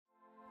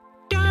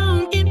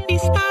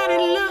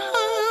started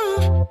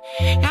love.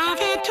 I've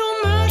had too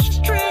much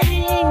to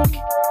drink.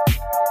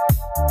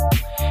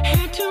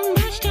 Had too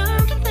much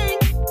time to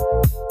think.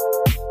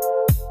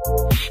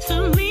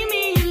 So leave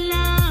me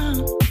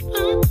alone.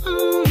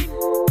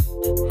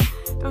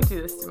 Don't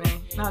do this to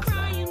me. Not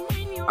today.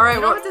 All right,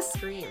 You don't have to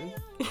scream.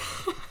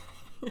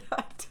 Yeah,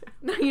 I do.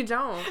 No, you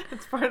don't.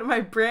 It's part of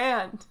my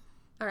brand.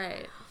 All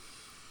right.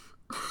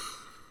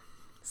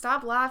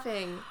 Stop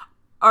laughing.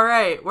 All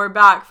right, we're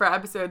back for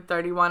episode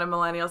 31 of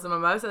Millennials and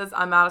Mimosas.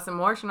 I'm Madison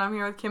Morsh, and I'm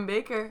here with Kim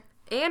Baker.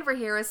 And we're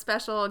here with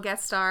special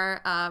guest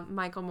star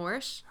Michael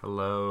Morsh.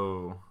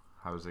 Hello.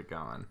 How's it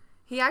going?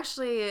 He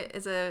actually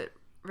is a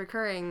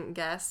recurring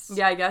guest.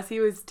 Yeah, I guess he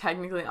was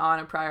technically on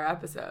a prior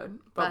episode,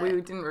 but we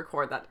didn't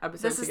record that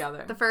episode This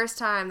together. is the first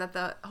time that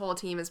the whole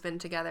team has been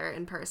together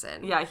in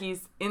person. Yeah,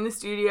 he's in the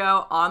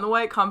studio on the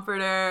white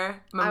comforter,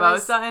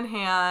 mimosa in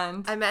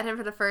hand. I met him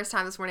for the first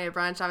time this morning at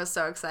brunch. I was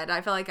so excited.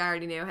 I felt like I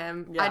already knew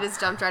him. Yeah. I just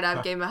jumped right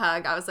up, gave him a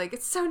hug. I was like,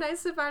 it's so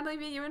nice to finally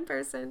meet you in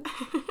person.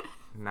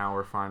 Now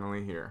we're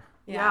finally here.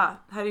 Yeah.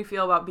 How do you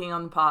feel about being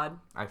on the pod?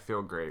 I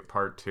feel great.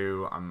 Part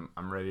 2, I'm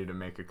ready to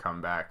make a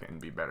comeback and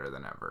be better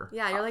than ever.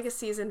 Yeah, you're like a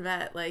seasoned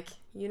vet. Like,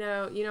 you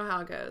know how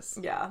it goes.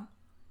 Yeah.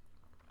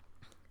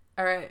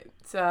 All right,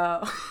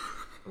 so...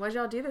 What did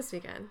y'all do this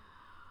weekend?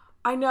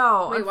 I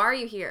know. Wait, why are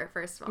you here,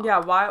 first of all? Yeah,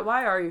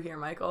 why are you here,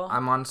 Michael?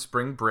 I'm on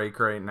spring break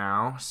right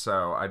now,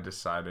 so I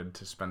decided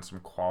to spend some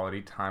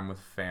quality time with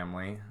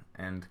family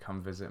and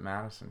come visit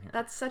Madison here.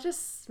 That's such a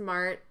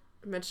smart,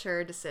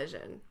 mature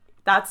decision.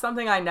 That's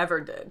something I never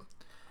did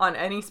on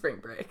any spring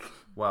break.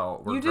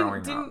 Well, we're You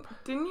growing didn't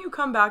up. didn't you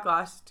come back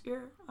last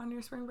year on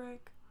your spring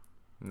break?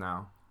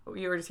 No.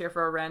 You were just here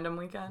for a random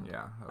weekend?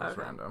 Yeah, that was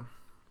Okay. random.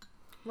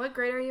 What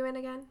grade are you in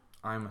again?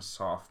 I'm a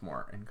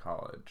sophomore in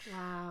college.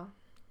 Wow.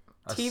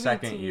 A TBT.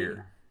 second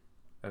year,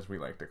 as we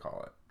like to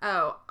call it.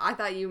 Oh, I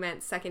thought you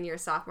meant second year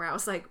sophomore. I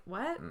was like,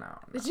 what? No.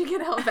 Did you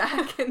get held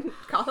back in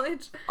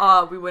college?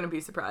 We wouldn't be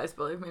surprised,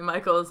 believe me.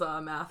 Michael's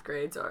math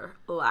grades are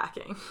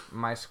lacking.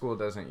 My school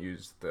doesn't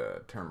use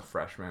the term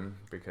freshman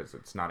because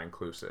it's not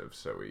inclusive,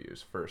 so we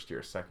use first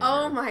year, second year,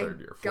 Oh my third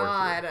year, fourth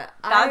god. year.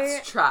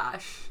 That's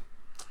trash.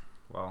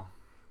 Well,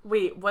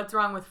 Wait, what's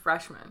wrong with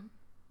freshman?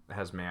 it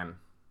has man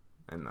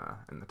in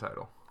the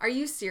title. Are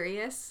you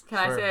serious? Can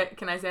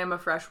Sure. I say I'm a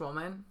fresh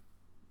woman?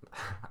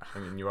 I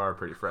mean, you are a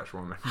pretty fresh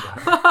woman, but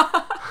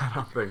I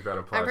don't think that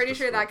applies. I'm pretty to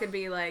sure that school. could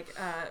be like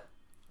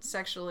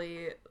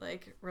sexually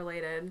like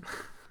related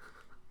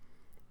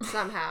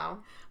somehow.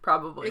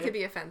 Probably. It could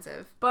be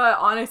offensive. But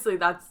honestly,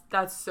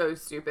 that's so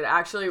stupid.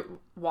 Actually,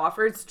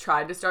 Wofford's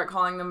tried to start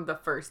calling them the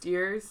first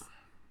years,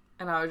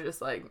 and I was just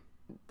like,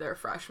 they're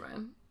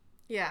freshmen.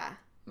 Yeah.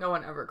 No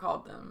one ever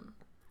called them.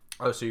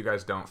 Oh, so you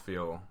guys don't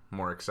feel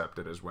more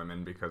accepted as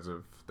women because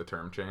of the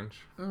term change?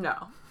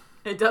 No.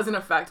 It doesn't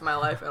affect my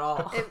life at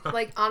all. It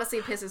like honestly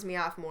pisses me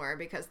off more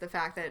because the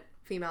fact that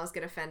females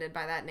get offended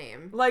by that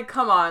name. Like,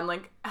 come on.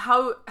 Like,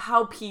 how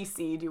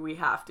PC do we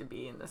have to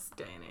be in this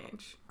day and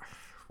age?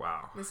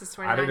 Wow. This is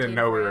I 2019 didn't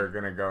know we for you. were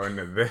going to go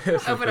into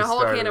this. Open at a the whole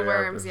start can of the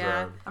worms,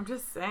 yeah. episode. I'm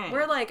just saying.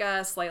 We're like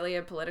slightly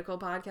a political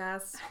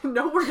podcast.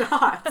 No, we're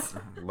not.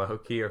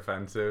 Low-key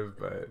offensive,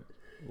 but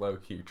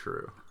low-key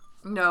true.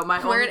 No,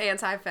 my We're own... an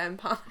anti-fem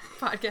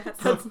podcast.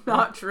 That's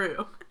not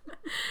true.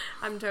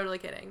 I'm totally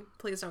kidding.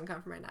 Please don't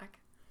come for my neck.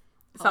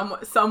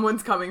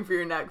 Someone's coming for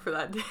your neck for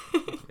that day.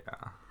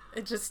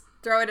 Yeah. Just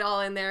throw it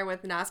all in there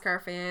with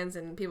NASCAR fans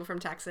and people from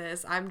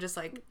Texas. I'm just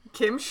like,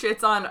 Kim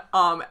shits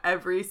on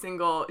every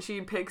single...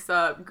 She picks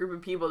a group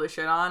of people to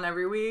shit on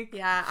every week.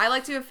 yeah, I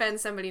like to offend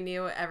somebody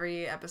new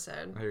every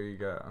episode. There you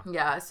go.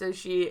 Yeah, so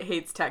she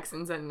hates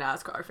Texans and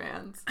NASCAR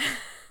fans.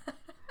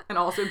 And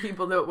also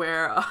people that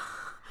wear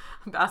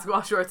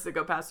basketball shorts that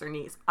go past their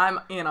knees. I'm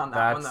in on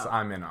that one, though.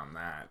 I'm in on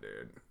that,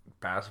 dude.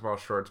 Basketball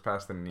shorts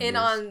past the knees. In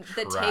on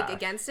the trash. take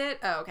against it?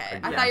 Oh, okay. I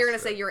Against thought you were going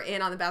to it. say you were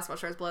in on the basketball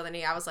shorts below the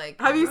knee. I was like...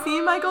 Have you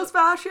seen Michael's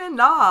fashion?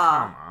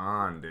 Nah. Come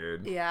on,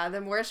 dude. Yeah, the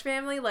Morsh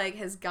family, like,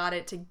 has got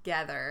it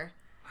together.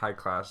 High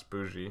class,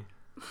 bougie,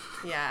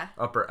 Yeah.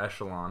 upper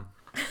echelon.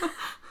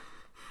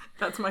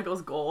 That's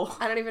Michael's goal.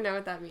 I don't even know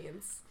what that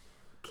means.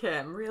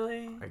 Kim,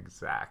 really?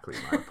 Exactly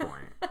my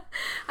point.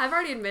 I've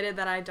already admitted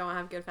that I don't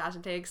have good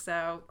fashion takes,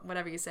 so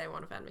whatever you say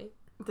won't offend me.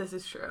 This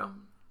is true.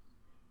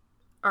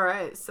 All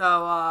right,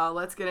 so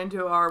let's get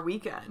into our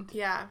weekend.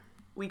 Yeah.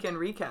 Weekend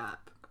recap.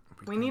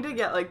 We need to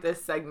get, like,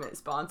 this segment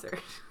sponsored.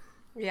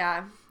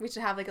 Yeah. We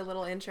should have, like, a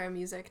little intro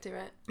music to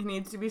it. It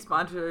needs to be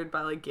sponsored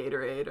by, like,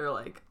 Gatorade or,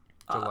 like,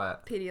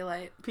 Gillette.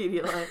 Pedialyte.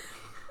 Pedialyte.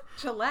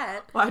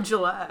 Gillette. Why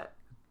Gillette?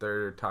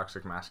 Their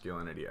toxic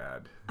masculinity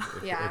ad.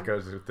 Yeah. It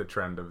goes with the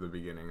trend of the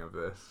beginning of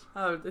this.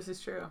 Oh, this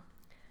is true.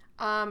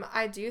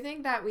 I do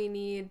think that we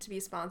need to be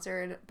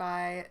sponsored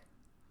by,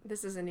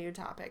 this is a new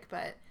topic,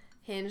 but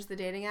Hinge, the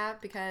dating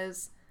app,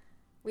 because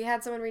we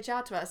had someone reach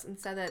out to us and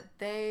said that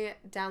they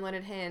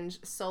downloaded Hinge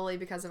solely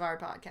because of our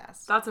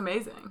podcast. That's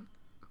amazing.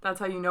 That's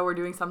how you know we're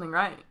doing something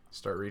right.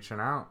 Start reaching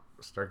out.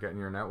 Start getting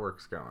your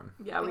networks going.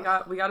 Yeah, we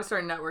got to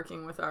start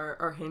networking with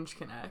our Hinge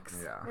connects.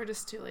 Yeah. We're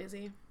just too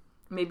lazy.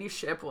 Maybe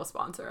Ship will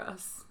sponsor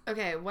us.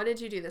 Okay, what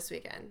did you do this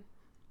weekend?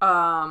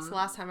 It's the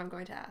last time I'm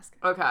going to ask.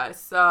 Okay,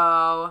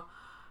 so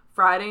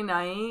Friday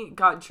night,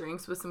 got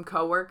drinks with some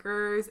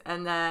coworkers,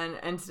 and then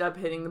ended up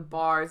hitting the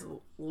bars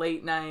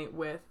late night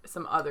with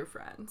some other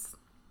friends.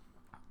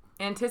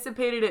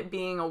 Anticipated it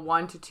being a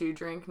 1 to 2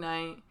 drink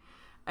night.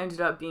 Ended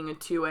up being a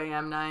 2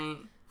 a.m. night.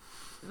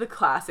 The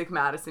classic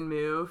Madison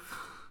move.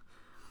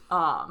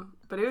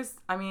 But it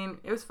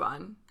was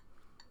fun.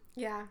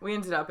 Yeah. We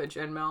ended up at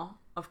Gin Mill,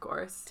 of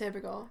course.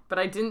 Typical. But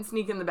I didn't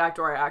sneak in the back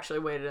door. I actually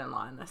waited in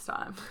line this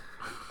time.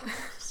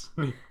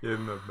 Sneak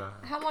in the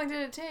back. How long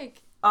did it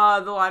take?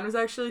 The line was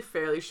actually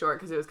fairly short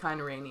because it was kind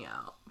of rainy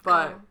out.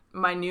 But Oh.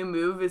 my new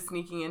move is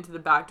sneaking into the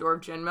back door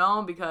of Gin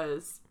Mill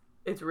because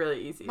it's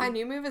really easy. My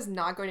new move is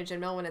not going to Gin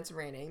Mill when it's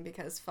raining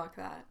because fuck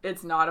that.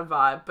 It's not a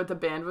vibe, but the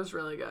band was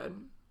really good.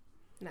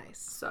 Nice.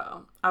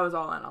 So I was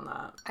all in on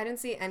that. I didn't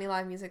see any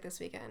live music this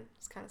weekend.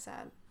 It's kind of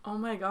sad. Oh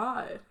my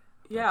god.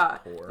 Yeah.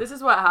 poor. This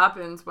is what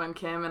happens when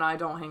Kim and I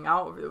don't hang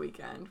out over the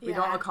weekend. We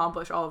don't Yeah.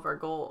 accomplish all of our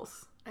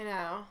goals. I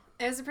know.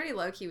 It was a pretty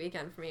low-key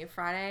weekend for me.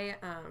 Friday,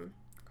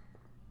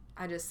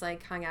 I just,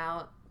 like, hung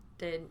out,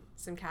 did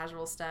some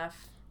casual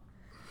stuff.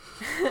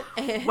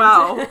 And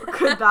Wow.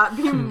 Could that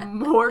be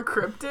more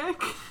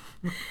cryptic?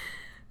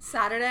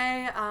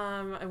 Saturday,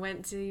 I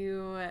went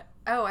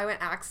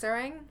axe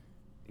throwing.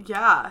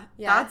 Yeah.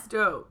 Yeah. That's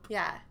dope.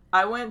 Yeah.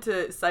 I went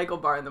to Cycle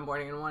Bar in the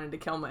morning and wanted to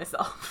kill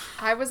myself.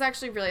 I was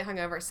actually really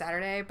hungover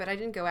Saturday, but I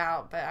didn't go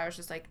out, but I was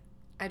just, like,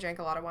 I drank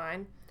a lot of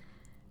wine.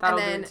 That'll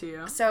and do then, it to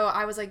you. So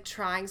I was, like,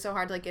 trying so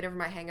hard to, like, get over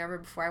my hangover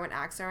before I went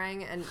axe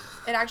throwing, and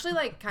it actually,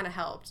 like, kind of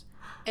helped.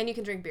 And you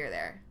can drink beer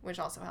there, which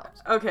also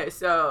helped. Okay,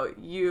 so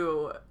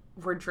you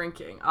were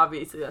drinking.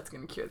 Obviously, that's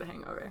going to cure the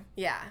hangover.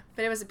 Yeah,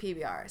 but it was a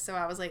PBR, so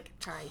I was, like,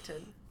 trying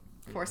to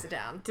force it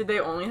down. Did they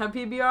only have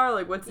PBR?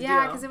 Like, what's the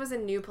Yeah, deal? because it was a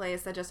new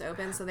place that just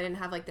opened, so they didn't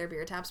have, like, their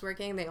beer taps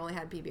working. They only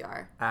had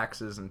PBR.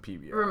 Axes and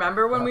PBR.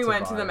 Remember when we That's a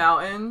went to the vibe.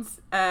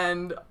 mountains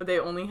and they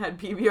only had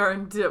PBR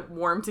and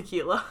warm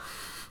tequila?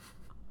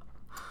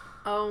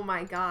 Oh,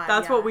 my God.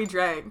 That's yeah. what we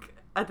drank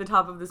at the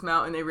top of this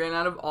mountain. They ran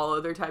out of all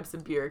other types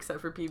of beer except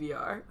for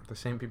PBR. The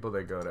same people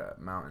that go to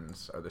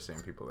mountains are the same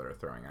people that are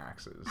throwing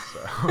axes.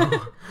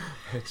 So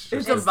it's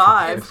just a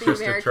vibe. It's the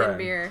just a American trend.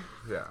 beer.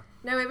 Yeah.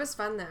 No, it was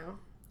fun, though.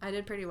 I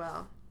did pretty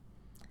well.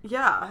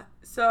 Yeah,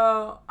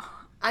 so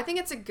I think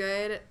it's a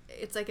good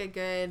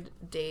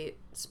date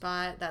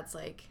spot that's,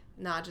 like,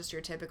 not just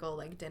your typical,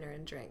 like, dinner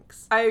and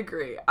drinks. I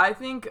agree. I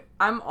think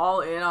I'm all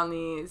in on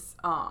these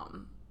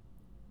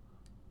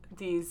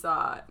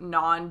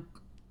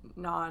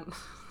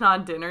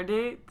non-dinner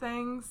date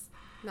things.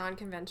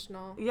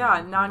 Non-conventional. Yeah,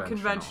 Non-conventional.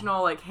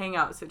 non-conventional like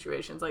hangout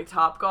situations. Like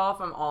Topgolf,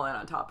 I'm all in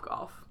on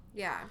Topgolf.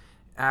 Yeah.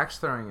 Axe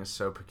throwing is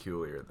so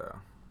peculiar, though.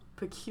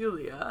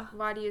 Peculiar.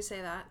 Why do you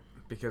say that?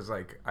 Because,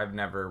 like, I've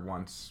never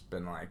once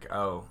been like,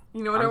 oh,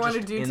 You know what I I'm want to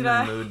just do in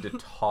today? the mood to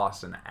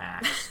toss an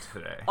axe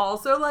today.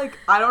 Also, like,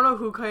 I don't know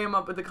who came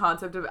up with the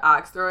concept of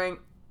axe throwing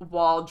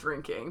while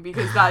drinking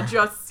because that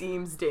just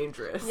seems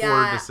dangerous.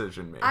 Yeah. Poor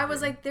decision making. I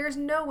was like, there's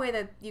no way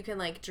that you can,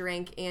 like,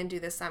 drink and do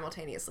this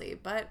simultaneously,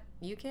 but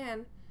you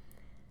can.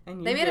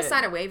 And They you made us did.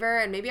 sign a waiver,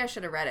 and maybe I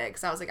should have read it,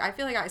 because I was like, I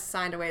feel like I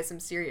signed away some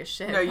serious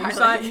shit. No,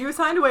 by, you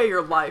signed away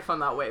your life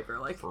on that waiver.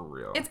 Like, for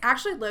real. It's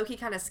actually low-key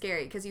kind of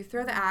scary, because you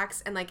throw the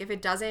axe, and, like, if it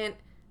doesn't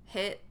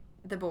hit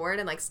the board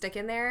and, like, stick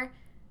in there,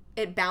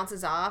 it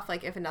bounces off,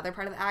 like, if another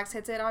part of the axe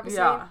hits it, obviously.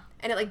 Yeah.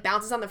 And it, like,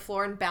 bounces on the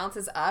floor and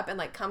bounces up and,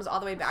 like, comes all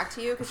the way back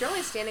to you, because you're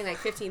only standing, like,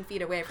 15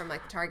 feet away from,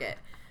 like, the target.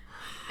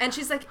 And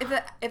she's like, if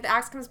the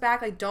axe comes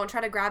back, like, don't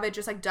try to grab it,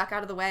 just, like, duck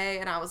out of the way.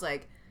 And I was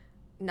like,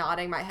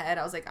 nodding my head.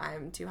 I was like,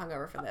 I'm too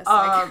hungover for this.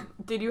 Like,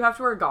 did you have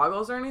to wear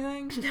goggles or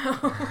anything?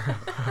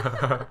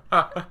 no.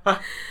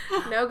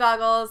 No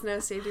goggles, no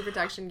safety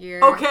protection gear.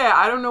 Okay,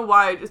 I don't know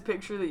why. I just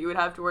picture that you would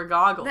have to wear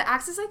goggles. The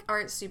axes, like,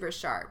 aren't super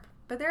sharp,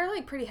 but they're,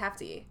 like, pretty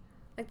hefty.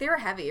 Like, they were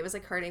heavy. It was,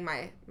 like, hurting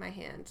my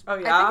hand. Oh,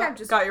 yeah? I think I've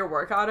just... got your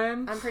workout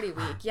in? I'm pretty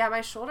weak. Yeah,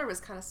 my shoulder was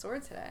kind of sore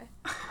today.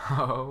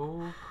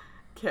 Oh.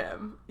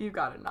 Kim, you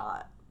gotta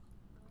not.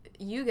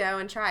 You go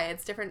and try it.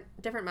 It's different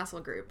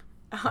muscle group.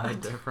 A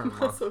different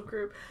muscle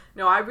group.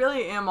 No, I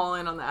really am all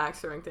in on the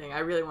axe throwing thing. I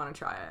really want to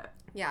try it.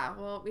 Yeah,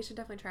 well, we should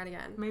definitely try it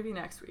again. Maybe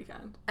next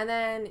weekend. And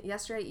then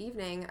yesterday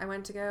evening, I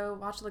went to go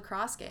watch a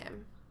lacrosse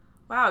game.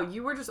 Wow,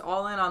 you were just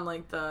all in on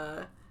like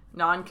the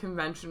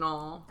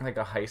non-conventional Like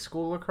a high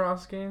school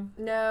lacrosse game?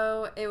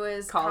 No, it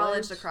was college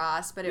College?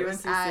 lacrosse, but it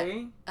was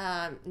UNCC?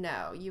 at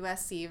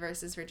USC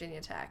versus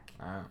Virginia Tech.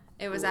 Oh.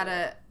 It was Cool.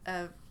 at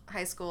a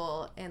high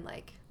school in,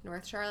 like,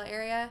 North Charlotte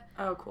area.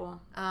 Oh,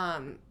 cool.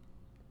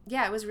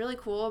 Yeah, it was really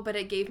cool, but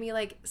it gave me,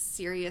 like,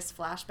 serious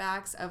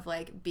flashbacks of,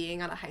 like,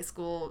 being on a high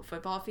school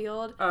football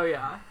field. Oh,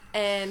 yeah.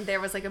 And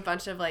there was, like, a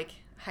bunch of, like,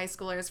 high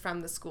schoolers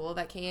from the school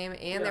that came,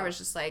 and Yeah. there was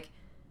just, like,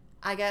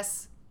 I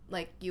guess,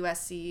 like,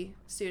 USC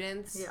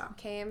students Yeah.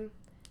 came.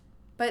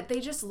 But they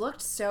just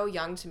looked so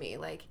young to me.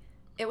 Like,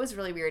 it was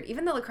really weird.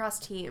 Even the lacrosse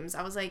teams,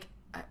 I was like,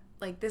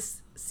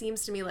 this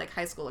seems to me like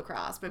high school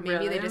lacrosse, but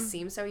maybe they Really? just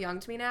seem so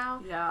young to me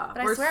now. Yeah.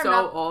 But We're I swear so I'm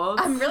not old.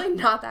 I'm really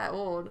not that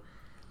old.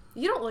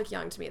 You don't look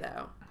young to me,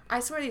 though. I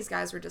swear these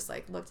guys were just,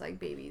 like, looked like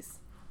babies.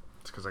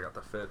 It's because I got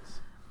the fits.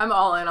 I'm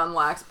all in on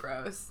Lax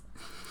Bros.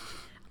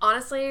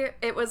 Honestly,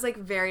 it was, like,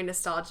 very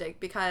nostalgic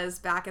because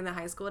back in the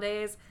high school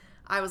days,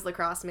 I was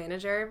lacrosse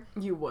manager.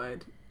 You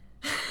would.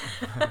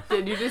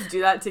 Did you just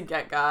do that to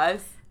get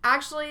guys?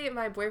 Actually,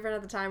 my boyfriend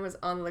at the time was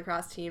on the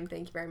lacrosse team,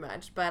 thank you very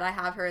much. But I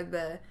have heard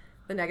the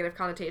negative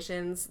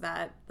connotations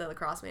that the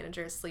lacrosse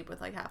managers sleep with,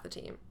 like, half the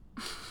team.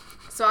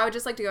 So I would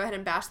just like to go ahead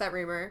and bash that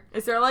rumor.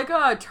 Is there like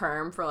a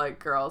term for like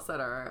girls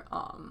that are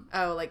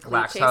like cleat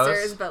Lax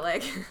chasers, hoes? but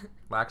like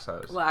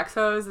Laxos.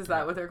 laxos? Is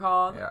that what they're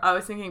called? Yeah. I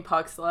was thinking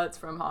puck sluts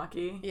from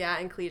hockey. yeah,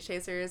 and cleat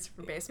chasers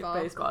for baseball.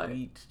 Baseball.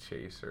 Cleat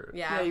chasers.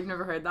 Yeah. Yeah, you've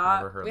never heard that?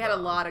 Never heard We had a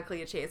that lot of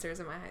cleat chasers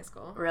in my high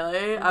school.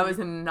 Really? I was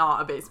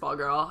not a baseball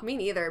girl. Me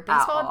neither. At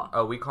Baseball all.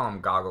 Oh, we call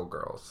them goggle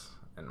girls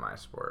in my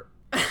sport.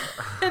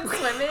 and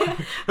swimming.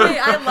 Wait,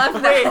 I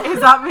love that. Wait, is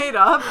that made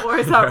up or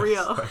is that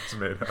real? That's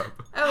made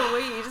up. Oh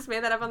wait, you just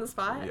made that up on the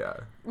spot? Yeah.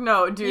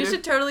 No, dude. You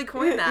should totally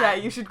coin that. Yeah,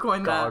 you should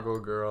coin that. Goggle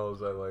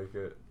girls, I like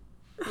it.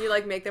 You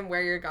like make them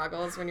wear your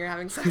goggles when you're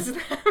having sex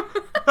with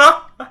them.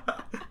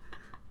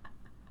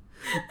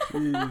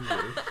 Jesus.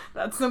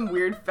 That's some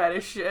weird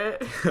fetish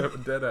shit.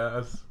 Dead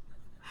ass.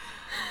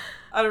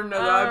 I don't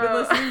know though. I've been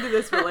listening to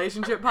this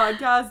relationship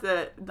podcast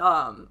that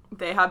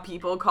they have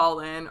people call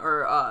in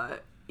or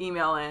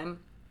email in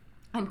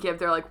and give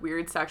their like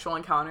weird sexual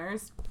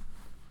encounters,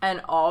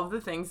 and all of the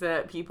things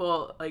that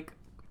people like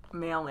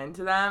mail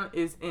into them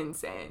is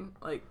insane,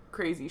 like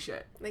crazy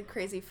shit. Like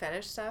crazy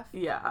fetish stuff.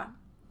 Yeah,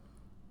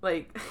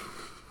 like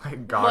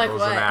Like goggles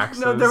what? and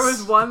axes. no, there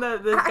was one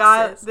that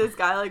Axes. this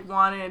guy like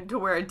wanted to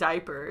wear a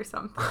diaper or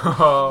something.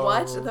 Oh.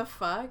 What the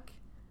fuck?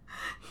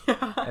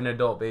 Yeah, An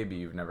adult baby,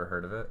 you've never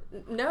heard of it?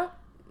 Nope,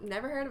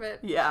 never heard of it.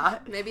 yeah,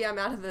 Maybe I'm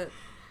out of the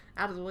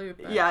loop.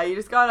 But yeah. You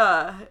just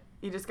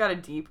gotta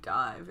deep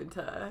dive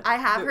into. I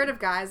have heard of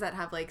guys that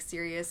have like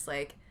serious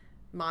like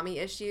mommy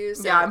issues.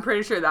 So, Yeah, I'm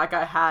pretty sure that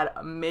guy had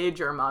a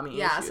major mommy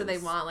yeah, issues. so they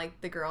want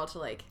like the girl to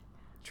like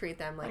treat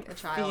them like a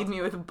child. Feed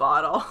me with a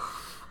bottle.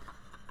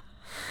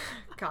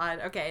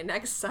 God. Okay,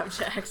 next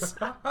subject.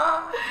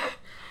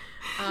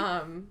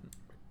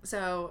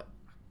 So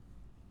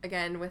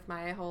again with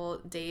my whole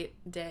date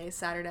day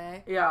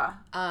Saturday, Yeah.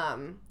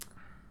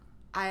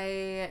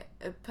 I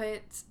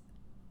put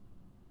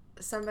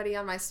somebody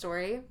on my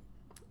story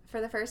for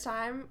the first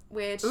time,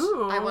 which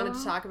I wanted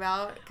to talk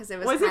about because it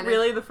was Was kind it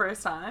really the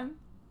first time?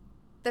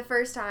 the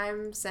first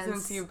time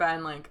Since you've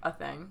been like a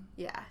thing?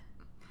 yeah.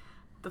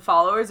 The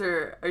followers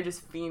are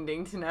just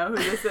fiending to know who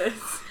this is.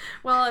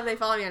 Well, if they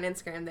follow me on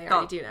Instagram, they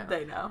already do know.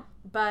 They know.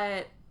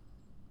 But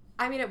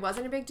I mean, it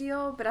wasn't a big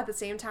deal, but at the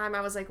same time, I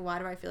was like, why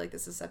do I feel like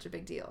this is such a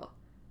big deal?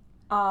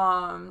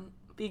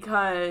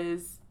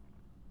 Because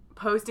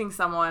posting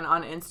someone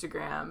on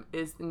Instagram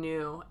is the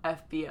new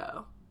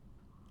FBO.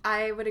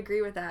 I would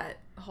agree with that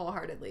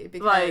wholeheartedly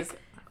because Like,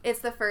 it's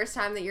the first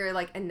time that you're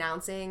like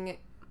announcing,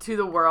 to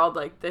the world,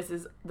 like, this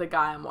is the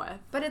guy I'm with.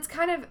 but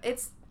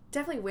it's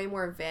definitely way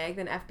more vague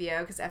than FBO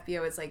because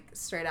FBO is like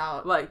straight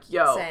out Like,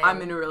 yo, saying-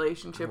 I'm in a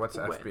relationship What's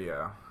with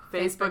FBO?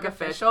 Facebook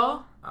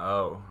official.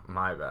 Oh,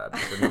 my bad.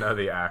 Didn't know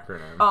the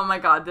acronym. Oh my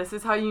god, this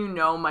is how you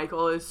know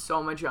Michael is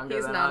so much younger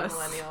He's than not us. a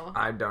millennial.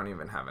 I don't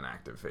even have an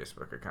active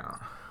Facebook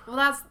account. Well,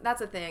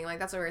 that's a thing. Like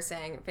that's what we're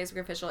saying. Facebook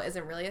official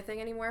isn't really a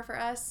thing anymore for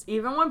us.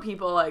 Even when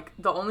people, like,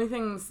 the only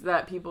things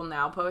that people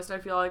now post, I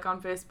feel like,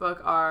 on Facebook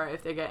are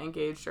if they get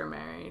engaged or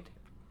married.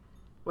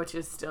 Which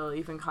is still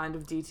even kind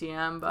of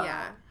DTM, but...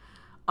 Yeah.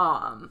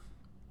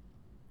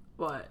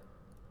 What?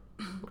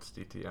 What's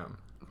DTM?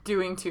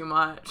 Doing too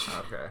much.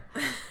 Okay.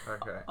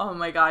 Okay. Oh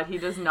my god, he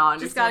does not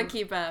Just gotta understand.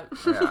 keep up.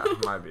 Yeah,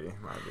 might be.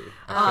 I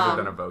should have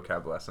done a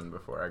vocab lesson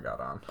before I got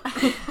on.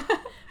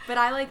 But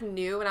I like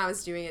knew when I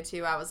was doing it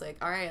too. I was like,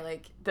 all right,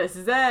 like This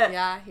is it.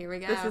 yeah, here we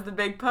go. This is the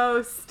big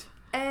post.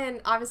 And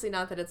obviously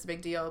not that it's a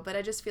big deal, but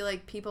I just feel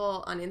like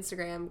people on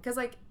Instagram, because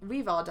like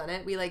we've all done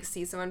it. We like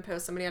see someone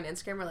post somebody on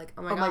Instagram, we're like,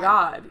 oh my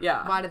god,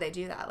 yeah. why do they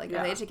do that? Like,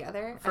 Yeah. are they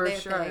together? For are they a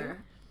sure.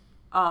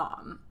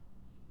 thing?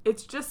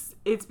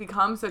 It's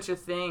become such a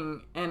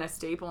thing and a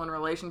staple in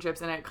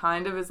relationships, and it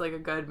kind of is like a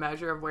good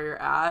measure of where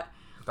you're at.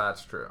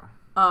 That's true.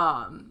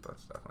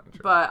 That's definitely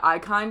true. But I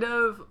kind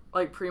of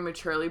like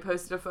prematurely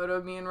posted a photo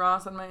of me and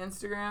Ross on my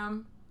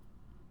Instagram.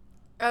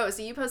 Oh,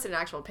 so you posted an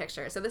actual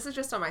picture. So this is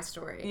just on my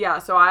story. Yeah,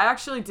 so I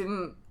actually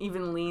didn't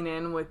even lean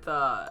in with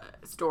the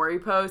story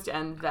post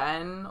and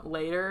then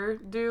later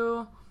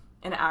do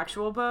an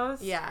actual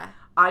post. Yeah.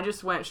 I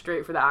just went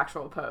straight for the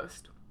actual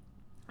post.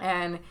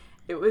 And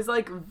it was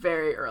like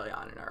very early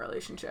on in our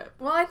relationship.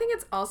 Well, I think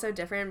it's also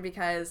different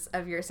because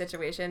of your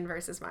situation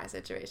versus my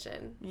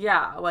situation.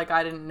 Yeah, like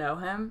I didn't know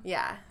him.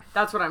 Yeah.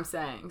 That's what I'm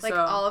saying. Like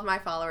so, all of my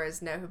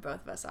followers know who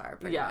both of us are,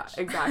 pretty much.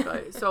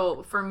 Exactly.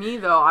 So for me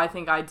though, I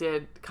think I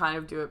did kind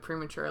of do it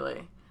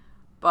prematurely.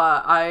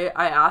 But I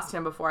asked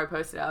him before I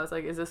posted it, I was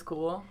like, is this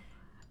cool?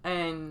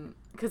 And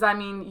because I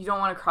mean, you don't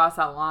want to cross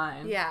that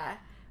line. Yeah.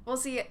 Well,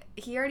 see,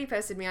 he already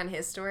posted me on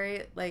his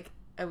story like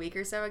a week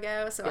or so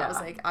ago, so I was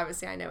Yeah. like,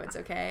 obviously I know it's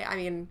okay. I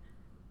mean,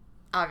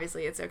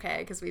 obviously it's okay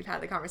because we've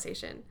had the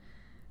conversation.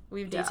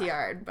 We've Yeah.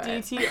 DTR'd, but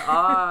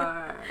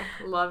DTR.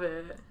 Love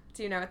it.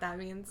 do you know what that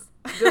means?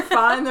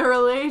 Define the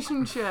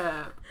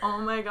relationship. Oh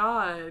my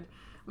god.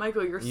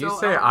 Michael, you're You so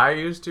say out. I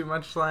use too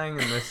much slang,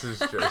 and this is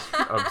just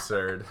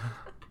absurd.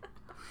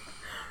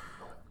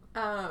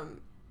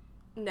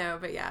 No,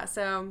 but yeah,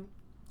 so,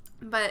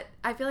 but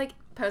I feel like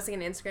posting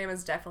on Instagram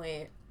is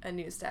definitely a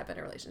new step in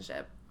a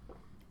relationship.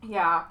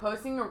 Yeah,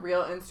 posting a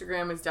real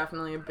Instagram is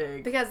definitely a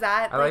big... Because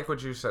that, I like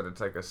what you said. It's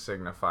like a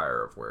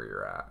signifier of where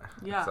you're at.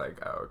 Yeah. It's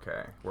like, oh,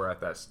 okay, we're at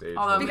that stage.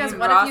 Although Because me and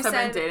what if Ross you have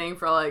said- been dating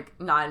for like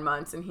 9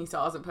 months and he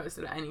still hasn't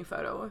posted any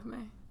photo with me.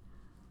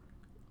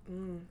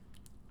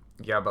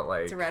 Yeah, but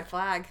like, it's a red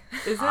flag.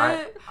 Is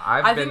it?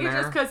 I've I been think it's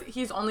there. just because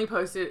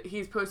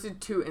he's posted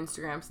 2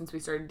 Instagrams since we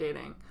started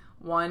dating.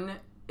 One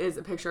is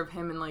a picture of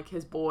him and like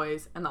his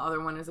boys, and the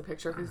other one is a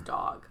picture of his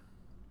dog.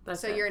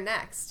 That's So it. you're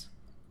next.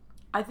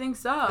 I think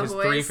so. his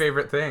boys- 3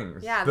 favorite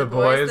things. Yeah, the the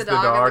boys, boys, the the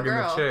dog, dog, and the and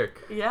the girl.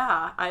 chick.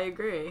 Yeah, I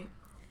agree.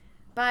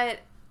 But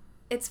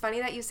it's funny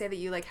that you say that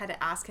you like had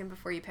to ask him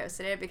before you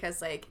posted it,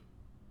 because like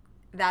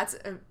that's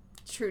a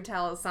true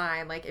tell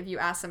sign. Like if you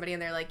ask somebody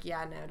and they're like,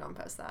 yeah, no, don't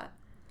post that.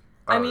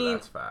 Oh, I mean,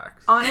 that's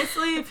facts.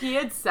 Honestly, if he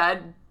had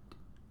said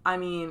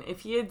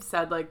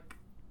like,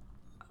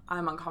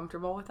 I'm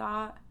uncomfortable with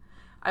that,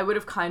 I would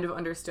have kind of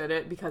understood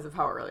it because of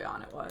how early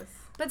on it was.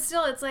 But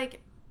still, it's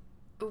like,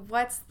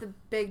 what's the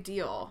big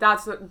deal?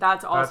 That's also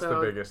That's the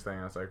biggest thing.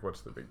 It's like,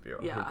 what's the big deal?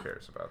 Yeah. Who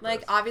cares about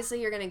Like, this?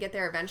 obviously, you're going to get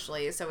there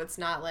eventually, so it's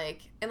not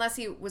like, unless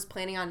he was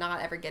planning on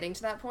not ever getting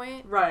to that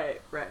point. Right.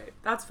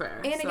 That's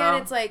fair. And So- again,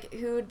 it's like,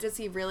 who does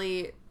he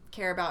really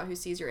care about who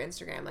sees your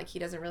Instagram? Like, he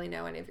doesn't really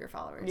know any of your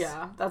followers.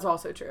 Yeah, that's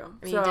also true.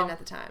 I mean, he didn't at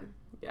the time.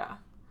 Yeah.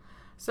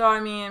 So I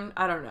mean,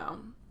 I don't know.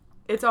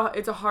 It's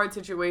a hard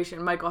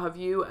situation. Michael, have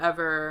you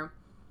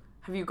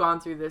gone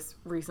through this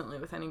recently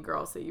with any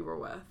girls that you were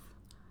with?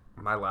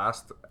 My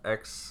last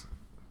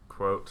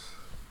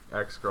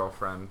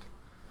ex-girlfriend,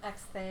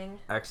 X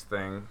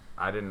thing.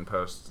 I didn't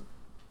post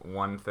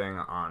one thing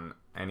on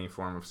any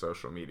form of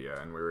social media,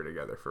 and we were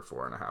together for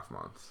 4.5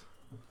 months.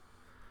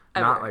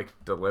 Ever. Not like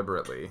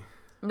deliberately.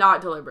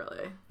 Not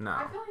deliberately. No.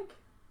 I feel like...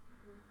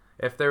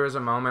 If there was a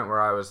moment where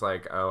I was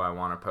like, oh, I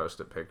want to post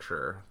a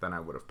picture, then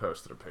I would have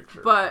posted a picture.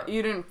 But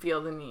you didn't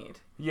feel the need.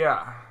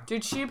 Yeah.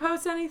 Did she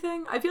post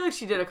anything? I feel like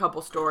she did a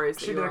couple stories.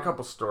 that She you did were a on.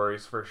 couple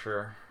stories for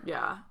sure.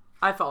 Yeah.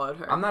 I followed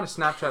her. I'm not a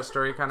Snapchat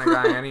story kind of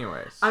guy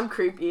anyways. I'm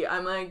creepy.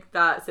 I'm like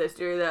that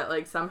sister that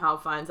like somehow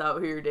finds out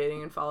who you're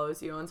dating and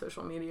follows you on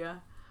social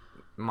media.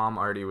 Mom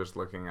already was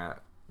looking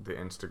at the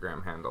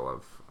Instagram handle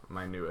of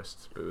my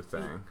newest boo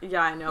thing.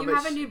 Yeah, I know. You but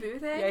have a new boo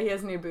thing? Yeah, he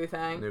has a new boo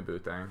thing. New boo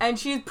thing. And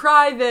she's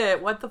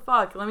private. What the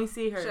fuck? Let me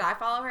see her. Should I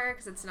follow her?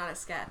 Because it's not a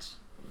sketch.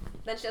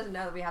 Then she doesn't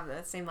know that we have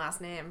the same last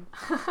name.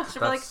 She'll be That's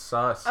like,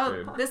 sus, oh,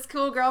 dude. this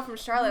cool girl from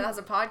Charlotte has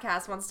a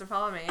podcast, wants to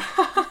follow me.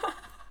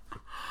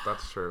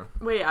 That's true.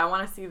 Wait, I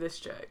want to see this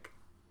chick.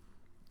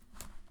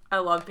 I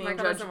love being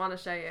Michael judgmental. doesn't want to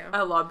show you.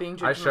 I love being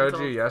judgmental. I showed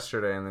you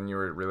yesterday, and then you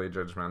were really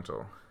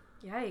judgmental.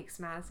 Yikes,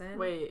 Madison.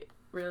 Wait,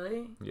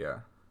 really? Yeah.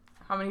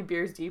 How many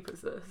beers deep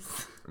is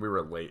this? We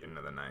were late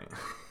into the night.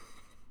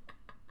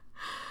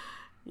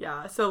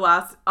 Yeah. So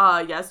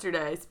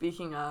yesterday,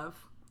 speaking of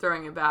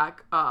throwing it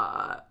back,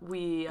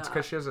 we. It's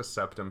because she has a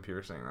septum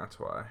piercing, that's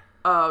why.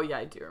 Oh yeah,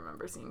 I do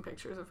remember seeing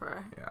pictures of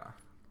her. Yeah.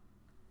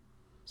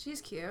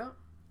 She's cute.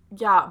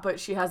 Yeah, but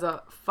she has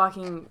a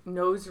fucking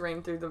nose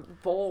ring through the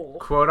bowl.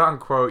 Quote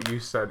unquote, you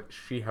said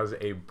she has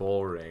a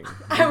bull ring.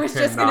 I was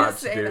just gonna cannot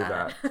say do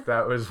that.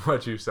 That was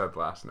what you said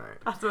last night.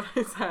 That's what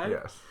I said.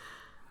 Yes.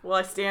 Well,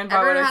 I stand by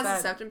Everyone who what I has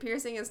a said. septum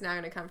piercing is now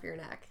going to come for your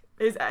neck.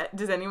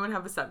 Does anyone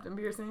have a septum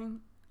piercing?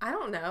 I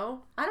don't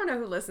know. I don't know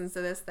who listens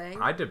to this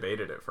thing. I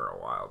debated it for a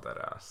while,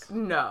 deadass.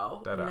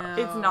 No. Deadass.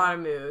 No. It's not a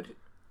mood.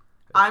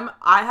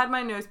 I had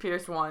my nose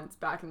pierced once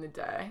back in the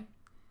day.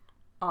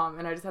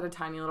 And I just had a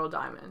tiny little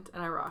diamond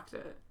and I rocked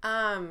it.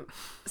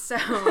 So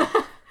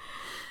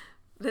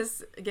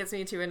this gets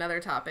me to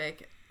another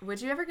topic.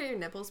 Would you ever get your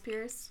nipples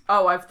pierced?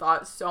 Oh, I've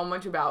thought so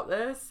much about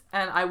this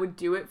and I would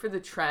do it for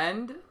the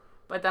trend,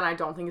 but then I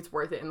don't think it's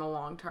worth it in the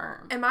long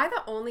term. Am I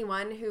the only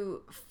one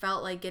who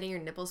felt like getting your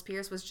nipples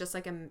pierced was just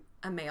like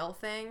a male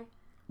thing?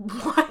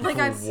 What? Like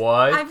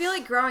What? I feel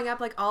like growing up,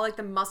 like all like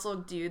the muscle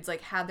dudes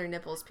like had their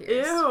nipples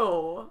pierced.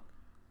 Ew.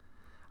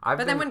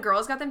 But then when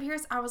girls got them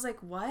pierced, I was like,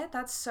 what?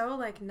 That's so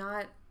like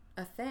not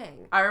a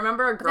thing. I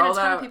remember a But then girl a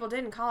ton that of people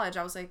did in college.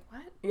 I was like,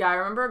 what? Yeah, I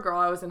remember a girl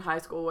I was in high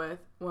school with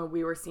when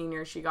we were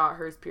seniors. She got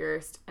hers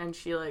pierced, and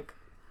she like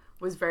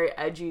was very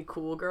edgy,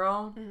 cool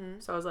girl. Mm-hmm.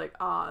 So I was like,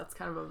 it's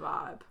kind of a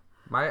vibe.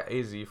 My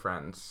AZ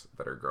friends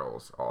that are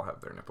girls all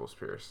have their nipples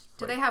pierced.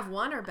 Do they have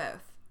one or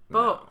both?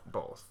 Both.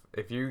 Both.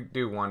 If you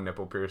do one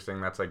nipple piercing,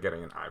 that's like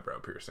getting an eyebrow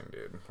piercing,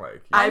 dude.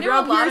 Like, I knew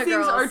Eyebrow a lot of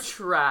piercings are girls-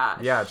 trash.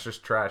 yeah, it's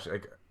just trash.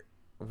 Like,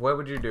 what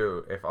would you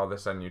do if all of a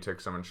sudden you took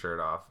someone's shirt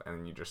off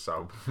and you just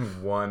saw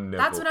one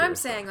nipple That's what I'm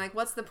piercing? saying. Like,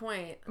 what's the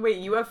point? Wait,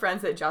 you have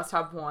friends that just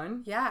have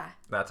one? Yeah.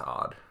 That's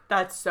odd.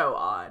 That's so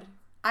odd.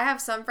 I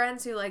have some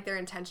friends who like their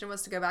intention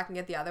was to go back and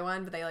get the other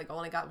one, but they like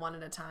only got one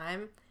at a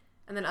time.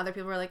 And then other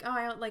people were like, oh,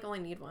 I like only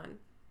need one.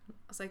 I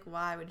was like,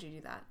 why would you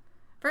do that?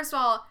 First of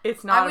all,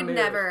 It's not I a would move.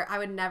 I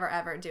would never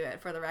ever do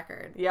it for the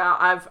record. Yeah,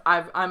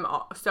 I'm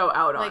so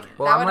out on Like, it.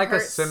 Well, that I'm would like a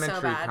hurt so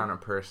symmetry bad. kind of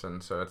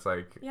person, so it's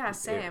like Yeah,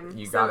 same.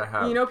 You So, gotta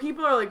have. you know,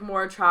 people are like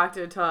more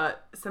attracted to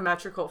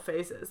symmetrical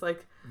faces.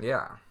 Like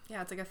Yeah.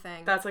 Yeah, it's like a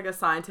thing. that's like a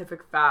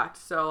scientific fact.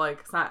 So like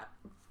it's not,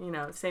 you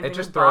know, same thing. It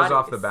just with throws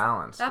off the bodies.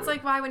 balance. That's dude.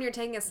 like why when you're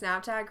taking a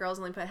Snapchat, girls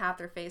only put half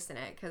their face in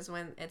it, because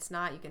when it's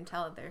not, you can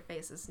tell that their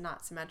face is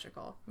not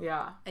symmetrical,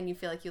 Yeah, and you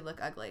feel like you look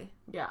ugly.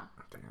 yeah,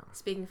 Damn.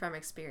 Speaking from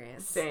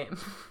experience. same.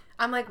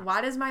 I'm like,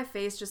 why does my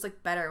face just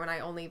look better when I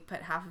only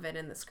put half of it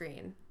in the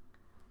screen?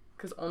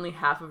 Because only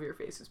half of your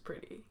face is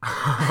pretty.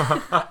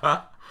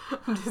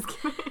 I'm just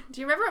kidding. Do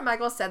you remember what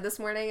Michael said this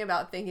morning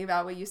about thinking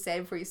about what you say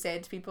before you say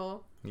it to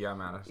people? Yeah,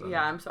 Madison.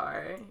 Yeah, I'm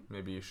sorry.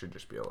 Maybe you should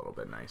just be a little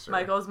bit nicer.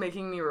 Michael's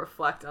making me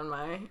reflect on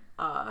my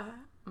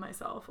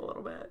myself a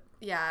little bit.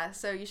 Yeah,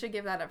 so you should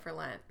give that up for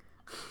Lent.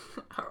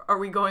 Are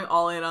we going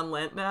all in on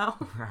Lent now?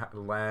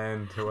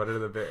 Lent. What are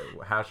the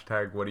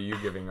hashtag? What are you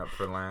giving up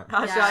for Lent?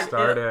 Hashtag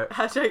Start it.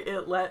 Hashtag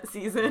it Lent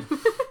season.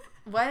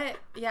 What?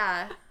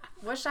 Yeah.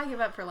 What should I give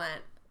up for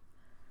Lent?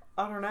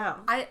 I don't know.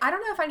 I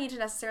don't know if I need to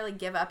necessarily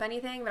give up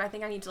anything, but I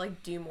think I need to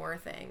like do more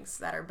things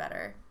that are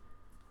better.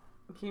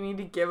 You need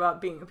to give up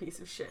being a piece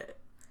of shit.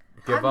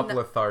 Give I'm up no-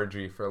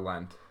 lethargy for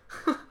Lent.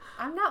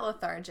 I'm not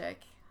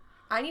lethargic.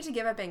 I need to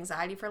give up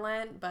anxiety for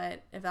Lent,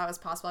 but if that was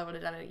possible, I would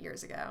have done it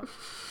years ago.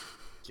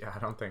 Yeah, I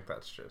don't think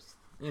that's just.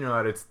 You know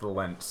what? It's the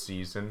Lent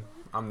season.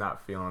 I'm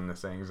not feeling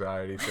this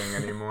anxiety thing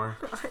anymore.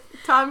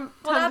 Time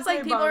Well, to that's say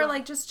like people bye. are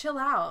like, just chill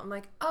out. I'm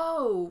like,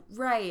 oh,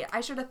 right.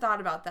 I should have thought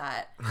about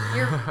that.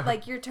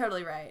 You're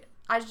totally right.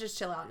 I should just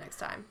chill out next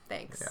time.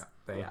 Thanks. Yeah,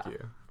 thank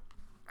you.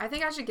 I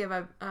think I should give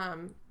up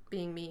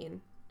being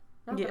mean.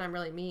 Not that Yeah, I'm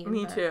really mean.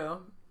 Me but too.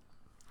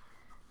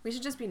 We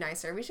should just be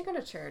nicer. We should go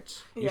to church.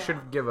 You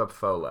should give up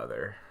faux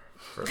leather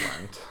for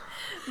Lent.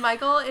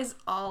 Michael is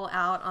all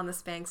out on the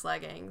Spanx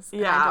leggings.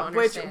 and I Yeah, don't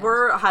which understand.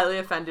 we're highly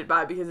offended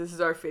by because this is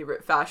our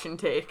favorite fashion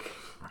take.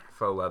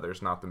 Faux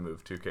leather's not the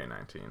move.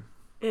 2K19.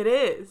 It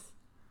is.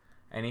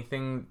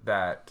 Anything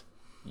that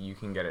you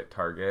can get at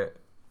Target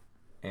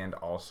and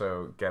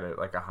also get at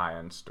like a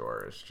high-end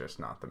store is just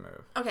not the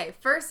move. Okay,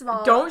 first of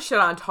all, Don't shit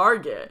on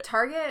Target.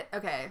 Target.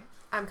 Okay,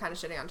 I'm kind of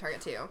shitting on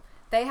Target too.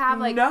 They have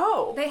like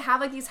No. They have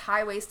like these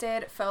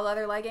high-waisted faux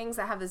leather leggings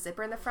that have the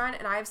zipper in the front,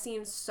 and I've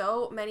seen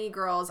so many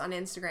girls on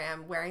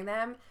Instagram wearing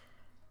them,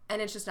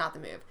 and it's just not the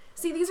move.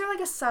 See, these are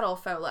like a subtle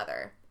faux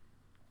leather.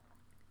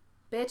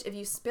 Bitch, if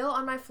you spill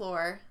on my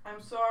floor,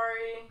 I'm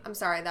sorry. I'm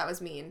sorry, that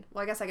was mean.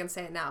 Well, I guess I can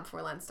say it now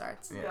before Lent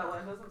starts. Yeah.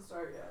 Lent doesn't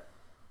start yet.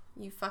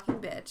 You fucking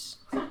bitch.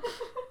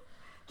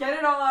 Get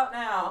it all out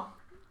now.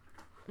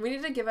 We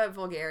need to give up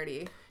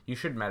vulgarity. You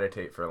should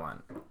meditate for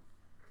Lent.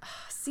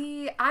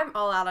 See, I'm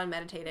all out on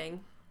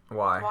meditating.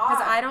 Why?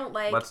 Because I don't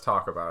like... Let's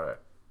talk about it.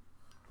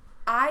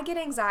 I get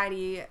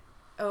anxiety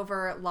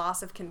over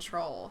loss of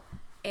control.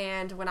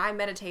 And when I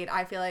meditate,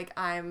 I feel like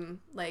I'm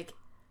like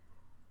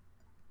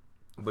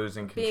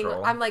Losing being...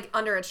 control. I'm like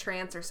under a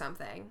trance or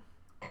something.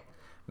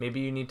 Maybe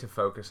you need to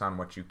focus on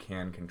what you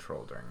can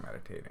control during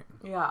meditating.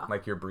 Yeah.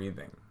 Like your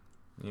breathing,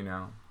 you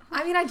know?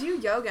 I mean, I do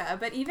yoga,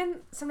 but even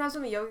sometimes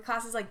when the yoga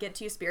classes like get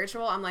too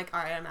spiritual, I'm like,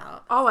 all right, I'm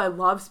out. Oh, I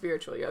love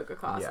spiritual yoga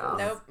classes. Yeah, I'm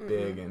Nope.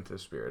 big into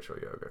spiritual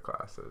yoga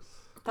classes.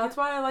 That's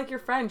why I like your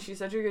friend. She's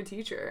such a good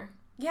teacher.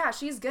 Yeah,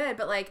 she's good,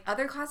 but like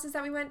other classes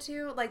that we went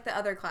to, like the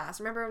other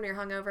class, remember when we were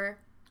hungover?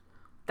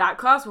 That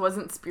class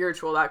wasn't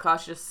spiritual. That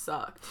class just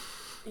sucked.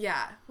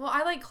 Yeah. Well,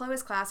 I like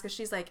Chloe's class because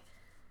she's like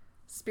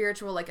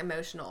spiritual, like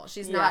emotional.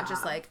 She's not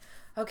just like,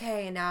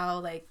 okay, now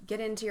like get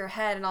into your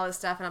head and all this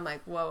stuff. And I'm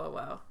like, whoa, whoa,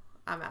 whoa.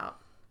 I'm out.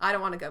 I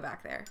don't want to go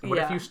back there. What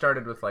if Yeah. you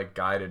started with like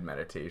guided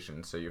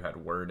meditation so you had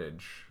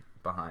wordage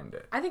behind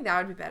it? I think that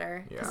would be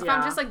better. Yeah. Because if Yeah.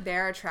 I'm just like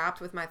there trapped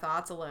with my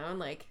thoughts alone,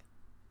 like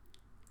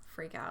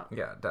freak out.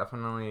 Yeah,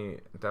 definitely.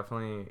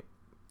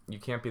 You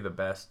can't be the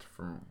best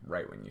from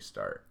right when you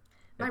start.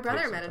 My It brother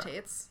takes some time.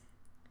 meditates,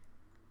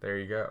 There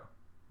you go.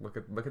 Look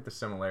at the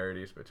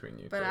similarities between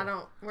you but two. I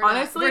don't.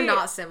 Honestly, we're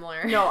not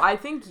similar. No, I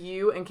think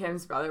you and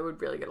Kim's brother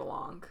would really get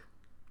along.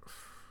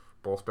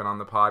 Both been on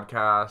the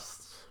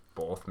podcast.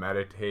 Both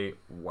meditate.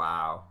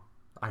 Wow.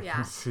 I Yeah.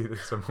 can see the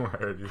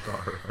similarities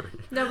already.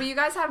 No, but you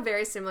guys have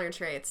very similar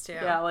traits too.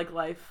 Yeah, like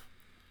life.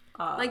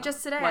 Like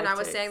just today, life and I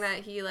was takes. saying that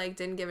he like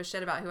didn't give a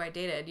shit about who I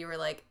dated. You were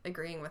like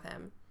agreeing with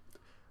him.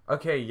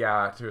 Okay,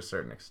 yeah, to a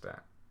certain extent.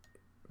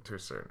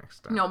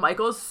 No,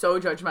 Michael's so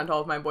judgmental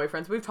of my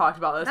boyfriends. We've talked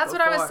about this That's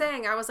before. what I was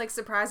saying. I was like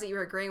surprised that you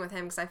were agreeing with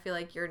him because I feel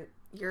like you're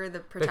the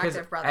protective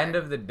Because brother. end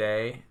of the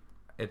day,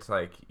 it's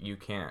like you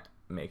can't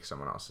make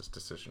someone else's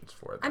decisions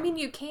for them. I mean,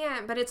 you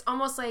can, but it's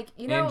almost like,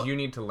 you know... And you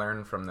need to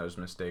learn from those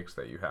mistakes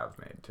that you have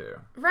made, too.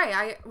 Right,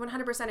 I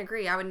 100%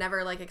 agree. I would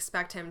never, like,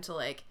 expect him to,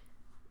 like,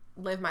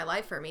 live my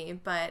life for me,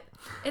 but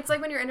it's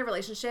like when you're in a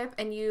relationship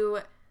and you,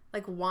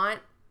 like, want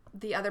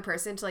the other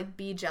person to, like,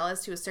 be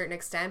jealous to a certain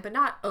extent, but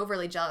not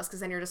overly jealous, because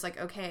then you're just like,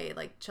 okay,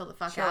 like, chill the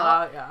fuck Chill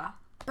out. out, yeah.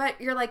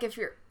 But you're like, if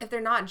they're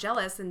not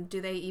jealous, then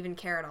do they even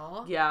care at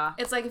all? Yeah.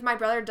 It's like if my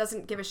brother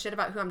doesn't give a shit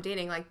about who I'm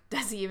dating, like,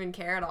 does he even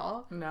care at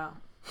all? No.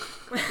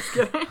 Just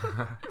kidding.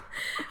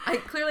 I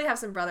clearly have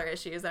some brother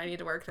issues that I need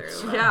to work through.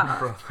 But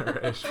Yeah. Brother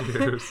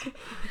issues.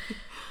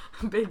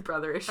 Big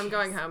brother issue. I'm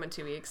going home in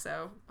 2 weeks,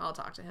 so I'll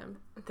talk to him.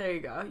 There you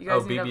go. You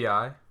guys Oh, need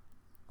BBI?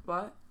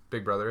 What?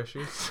 Big brother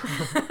issues?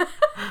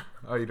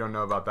 Oh, you don't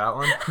know about that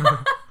one?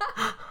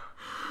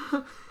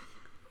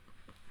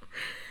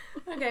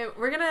 Okay,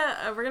 we're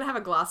gonna have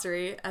a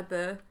glossary at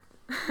the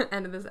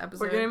end of this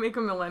episode. We're gonna make a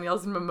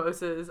millennials and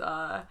mimosas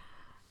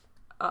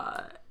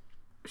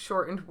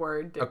shortened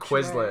word A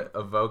dictionary. Quizlet,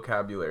 a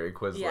vocabulary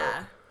Quizlet.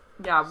 Yeah.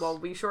 Yeah, well,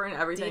 we shorten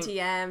everything.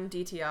 DTM,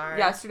 DTR.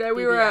 Yesterday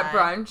we were at BBI.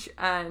 brunch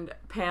and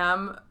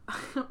Pam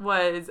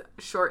was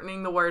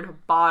shortening the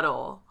word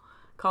bottle,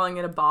 calling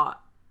it a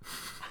bot.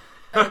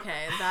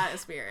 Okay, that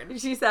is weird.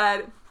 She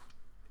said,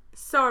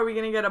 "So are we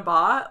gonna get a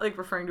bot?" Like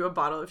referring to a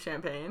bottle of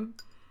champagne.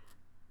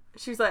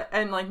 She's like,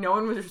 and like no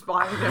one was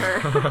responding to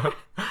her,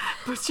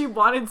 but she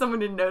wanted someone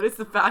to notice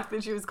the fact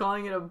that she was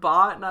calling it a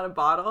bot, not a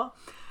bottle.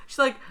 She's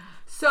like,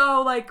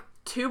 "So like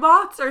 2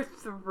 bots or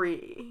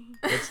 3?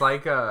 It's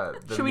like the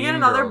Should we get Mean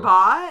another Girls.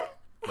 bot?"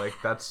 Like,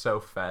 that's so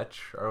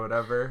fetch or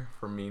whatever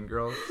for Mean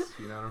Girls.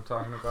 You know what I'm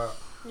talking about?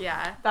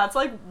 Yeah. That's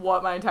like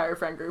what my entire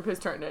friend group has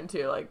turned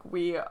into. Like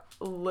we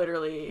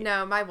literally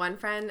No, my one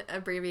friend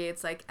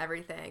abbreviates like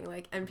everything,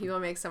 like, and people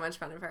make so much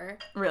fun of her.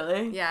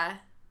 really. Yeah.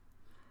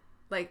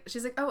 Like,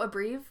 she's like, oh,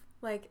 abbrev?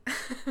 Like,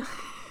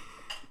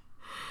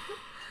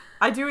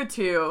 I do it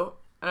too,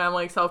 and I'm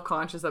like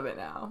self-conscious of it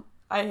now.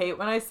 I hate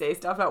when I say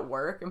stuff at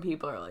work and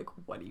people are like,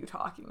 "What are you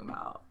talking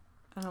about?"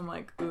 And I'm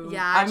like, "Ooh."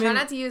 yeah, I I'm try in,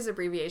 not to use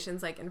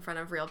abbreviations like in front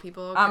of real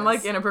people. I'm like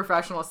 'cause- in a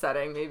professional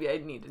setting. Maybe I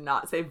need to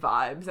not say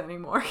vibes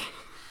anymore.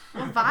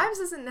 Well, vibes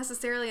isn't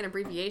necessarily an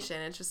abbreviation.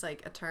 It's just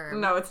like a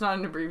term. No, it's not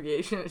an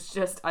abbreviation. It's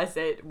just I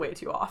say it way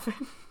too often.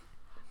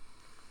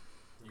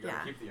 You gotta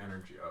Yeah. keep the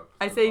energy up.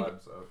 I say-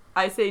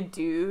 I say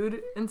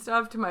dude and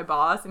stuff to my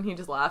boss, and he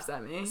just laughs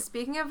at me.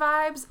 Speaking of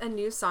vibes, a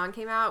new song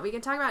came out. We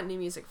can talk about New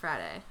Music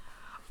Friday.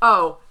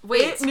 Oh,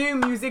 Wait. it's New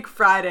Music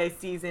Friday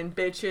season,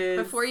 bitches.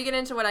 Before you get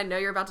into what I know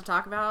you're about to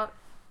talk about,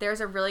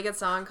 there's a really good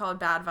song called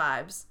Bad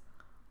Vibes.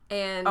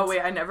 And Oh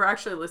wait, I never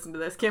actually listened to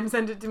this. Kim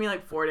sent it to me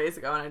like 4 days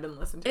ago, and I didn't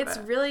listen to it's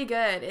it. really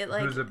good. It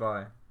like Who's it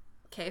by?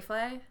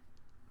 K-Flay.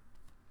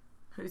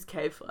 Who's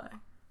K-Flay?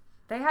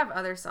 They have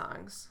other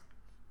songs.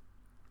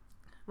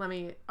 Let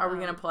me. Are we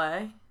gonna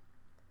play?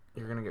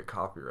 You're gonna get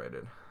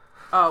copyrighted.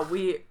 Oh,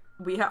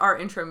 our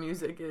intro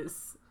music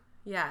is.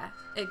 Yeah,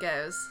 it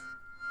goes.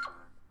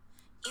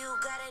 You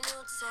got a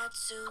new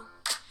tattoo.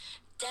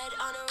 Dead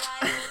on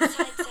arrival,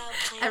 tights out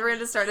plain. Everyone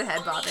just started head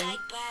Only bobbing. like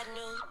bad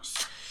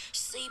news.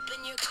 Sleep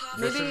in your car.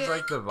 This Maybe- is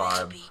like the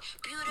vibe.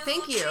 Beautiful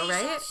Thank you, trees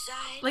right?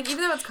 outside. Like,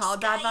 even though it's called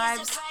Bad Sky is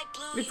a Vibes,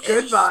 bright blue, It's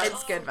good vibes.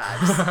 It's good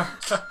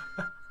vibes.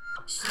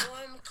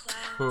 Storm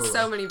clouds. Ooh.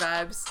 So many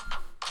vibes.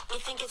 You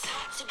think it's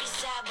hot to be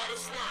sad, but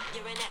it's not.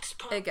 You're an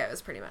ex-pro. It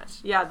goes pretty much.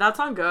 Yeah, that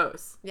song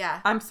goes.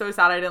 Yeah. I'm so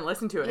sad I didn't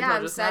listen to it. Yeah, until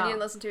I'm just sad now. you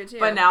didn't listen to it too.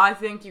 But now I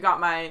think you got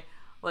my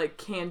like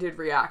candid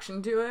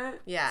reaction to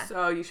it. Yeah.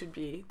 So you should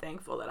be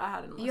thankful that I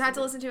hadn't. You had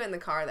to listen to it in the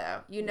car,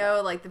 though. You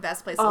know, like, the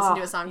best place to listen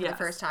to a song for yes. the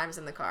first time is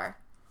in the car.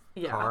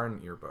 Yeah. Car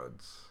and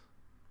earbuds.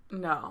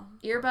 No.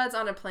 Earbuds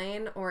on a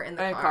plane or in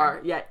the In a car.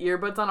 car. Yeah.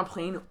 Earbuds on a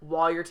plane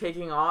while you're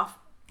taking off.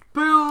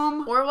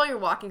 Boom. Or while you're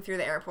walking through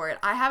the airport.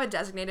 I have a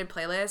designated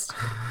playlist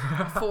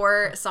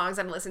for songs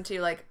I listen to,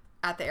 like,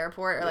 at the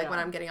airport or, like, Yeah. when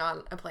I'm getting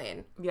on a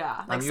plane. Yeah.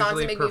 Like, I'm songs that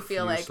usually make me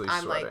feel like profusely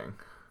I'm, like, sweating.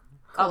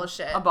 cool as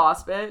shit. A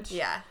boss bitch.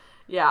 Yeah.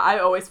 Yeah, I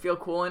always feel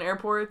cool in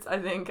airports. I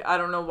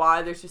don't know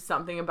why. There's just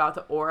something about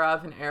the aura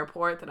of an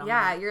airport that I'm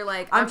Yeah, like, you're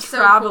like, I'm so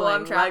traveling. cool,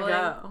 I'm traveling.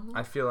 Let go.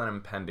 I feel an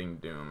impending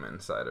doom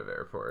inside of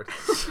airports.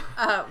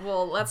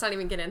 Well, let's not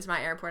even get into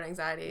my airport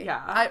anxiety.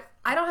 Yeah.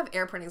 I don't have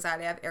airport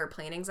anxiety. I have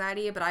airplane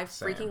anxiety, but I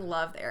Same. freaking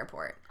love the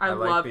airport. I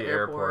like love the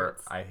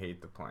airports. airport. I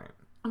hate the plane.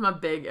 I'm a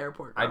big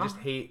airport girl. I just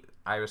hate.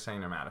 I was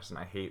saying to Madison,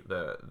 I hate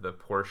the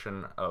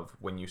portion of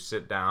when you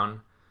sit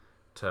down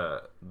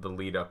to the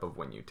lead up of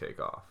when you take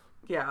off.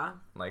 Yeah.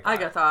 Like I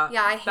get that.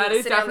 Yeah, I hate that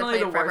is sitting on the definitely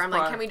plane forever. worst I'm like,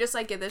 part. can we just,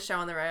 like, get this show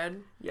on the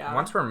road? Yeah.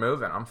 Once we're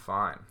moving, I'm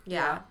fine.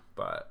 Yeah.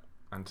 But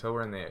until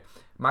we're in the,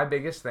 my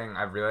biggest thing,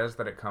 I've realized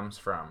that it comes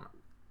from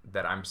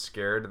that I'm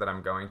scared that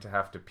I'm going to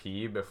have to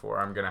pee before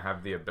I'm going to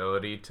have the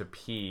ability to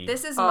pee.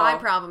 This is my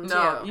problem,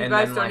 no, too. you And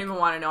guys then, don't like- even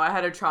want to know. I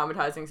had a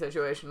traumatizing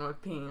situation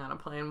with peeing on a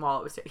plane while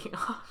it was taking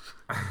off.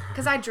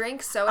 Because I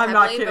drink so I'm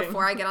not heavily kidding.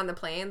 before I get on the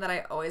plane that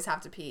I always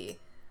have to pee.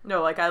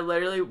 No, like I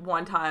literally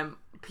one time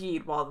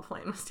peed while the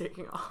plane was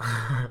taking off.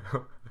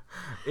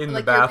 in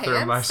Like the your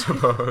bathroom, I pants?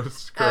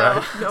 suppose.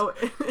 Correct. No,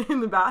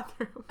 in the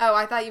bathroom. Oh,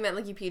 I thought you meant,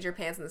 like, you peed your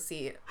pants in the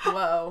seat.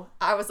 Whoa.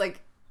 I was,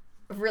 like,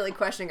 really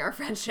questioning our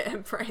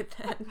friendship right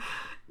then.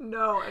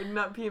 No, I did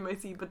not pee in my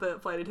seat, but the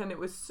flight attendant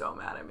was so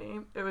mad at me.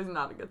 It was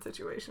not a good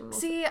situation.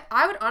 See,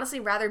 I would honestly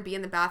rather be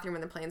in the bathroom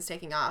when the plane's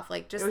taking off.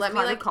 Like, just It was let me,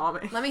 kinda like,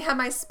 calming. let me have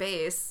my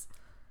space.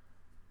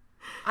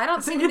 I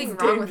don't see think anything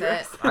it's wrong with it.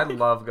 dangerous. I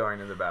love going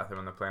to the bathroom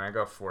on the plane. I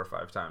go 4 or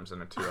 5 times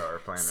in a 2-hour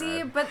plane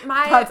See, ride. but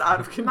That's out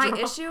of my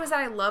control. issue is that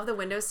I love the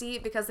window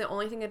seat because the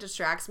only thing that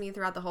distracts me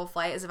throughout the whole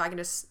flight is if I can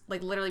just,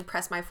 like, literally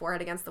press my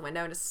forehead against the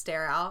window and just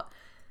stare out.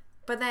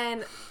 but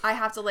then I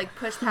have to like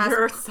push past.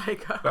 You're a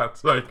psycho.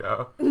 That's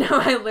psycho. No,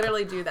 I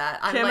literally do that.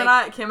 I'm Kim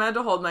like, Kim had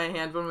to hold my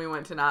hand when we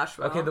went to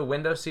Nashville. Okay, the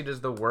window seat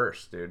is the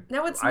worst, dude.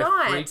 No, it's I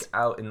not. freak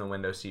out in the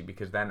window seat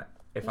because then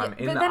if I'm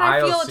in but the then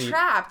aisle I feel seat,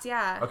 trapped.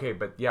 Yeah. okay,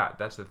 but yeah,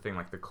 that's the thing,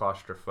 like the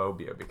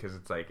claustrophobia, because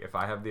it's like if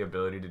I have the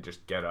ability to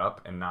just get up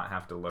and not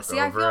have to look See,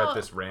 I over feel- at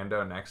this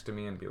rando next to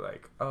me and be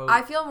like, oh,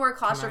 I feel more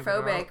Can I get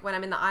claustrophobic out? when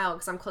I'm in the aisle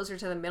because I'm closer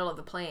to the middle of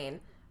the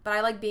plane. But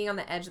I like being on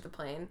the edge of the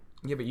plane.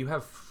 yeah, but you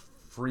have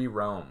free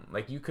roam.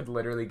 Like you could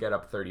literally get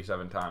up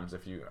 37 times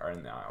if you are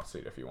in the aisle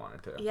seat if you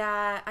wanted to.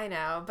 Yeah, I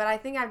know. But I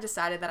think I've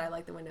decided that I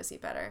like the window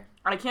seat better.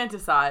 I can't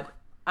decide.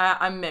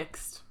 I'm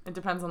mixed. It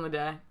depends on the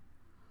day.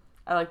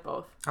 I like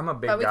both. I'm a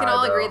big But we guy, can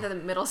all though. agree that the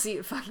middle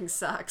seat fucking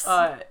sucks.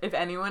 If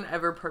anyone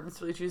ever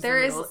purposefully chooses the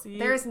there middle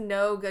seat, is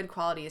no good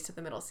qualities to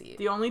the middle seat.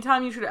 the only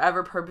time you should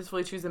ever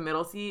purposefully choose a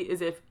middle seat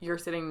is if you're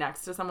sitting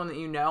next to someone that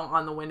you know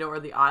on the window or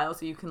the aisle,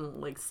 so you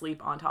can like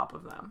sleep on top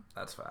of them.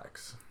 That's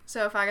facts.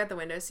 So if I got the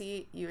window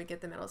seat, you would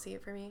get the middle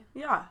seat for me?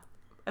 Yeah,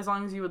 as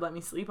long as you would let me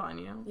sleep on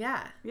you.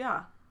 Yeah.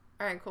 Yeah,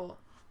 All right, cool.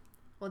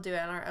 We'll do it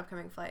on our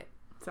upcoming flight.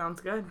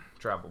 sounds good.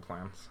 Travel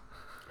plans.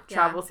 Yeah.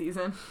 Travel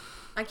season.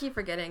 I keep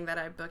forgetting that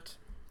I booked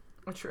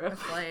A trip. a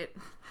flight,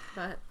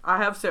 but I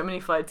have so many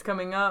flights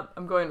coming up.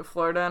 I'm going to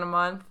Florida in a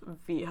month.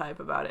 Be hype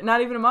about it.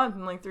 Not even a month,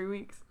 in like 3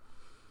 weeks.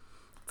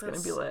 It's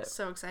that's gonna be lit.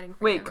 so exciting.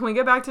 For Wait, him. can we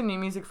get back to New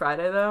Music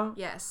Friday though?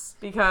 Yes.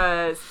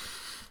 Because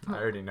I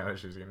already know what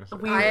she's gonna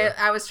say.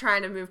 I was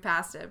trying to move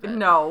past it, but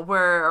no,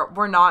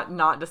 we're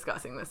not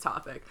discussing this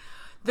topic.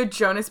 The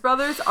Jonas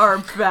Brothers are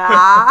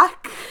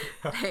back.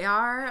 they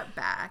are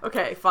back.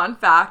 Okay, fun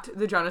fact.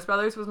 The Jonas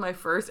Brothers was my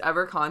first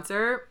ever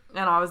concert,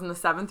 and I was in the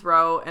 7th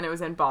row, and it was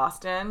in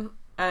Boston,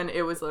 and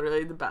it was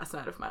literally the best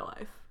night of my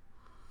life.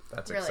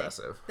 That's Really,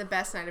 excessive. the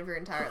best night of your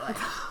entire life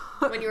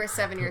when you were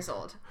 7 years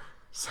old.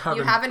 7.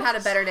 You haven't had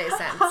a better day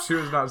since. She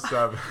was not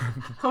 7.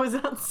 I was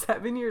not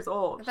 7 years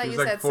old. I thought She you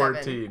was like said 7.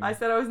 14. I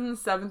said I was in the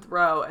 7th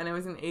row, and it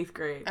was in 8th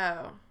grade.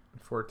 Oh,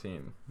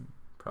 14.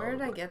 Probably. where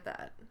did I get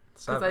that?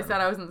 Because I said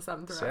I was in the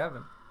 7th row.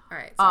 7. All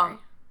right, sorry.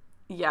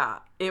 Yeah,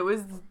 it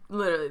was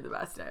literally the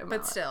best day of my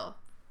But life. still,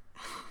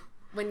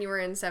 when you were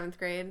in 7th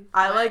grade,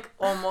 I what? like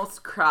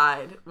almost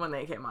cried when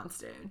they came on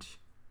stage.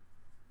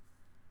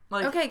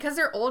 Like, Okay, because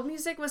their old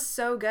music was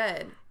so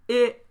good.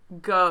 it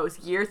goes.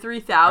 Year I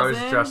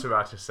 3000. was just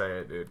about to say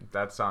it, dude.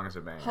 That song is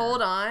a banger.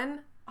 Hold on.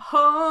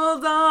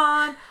 Hold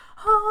on.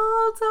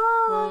 Hold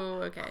on. Oh,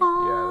 okay.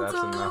 Hold Yeah, that's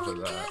on. enough of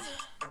that.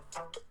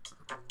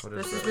 What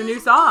This is is it? the new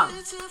song.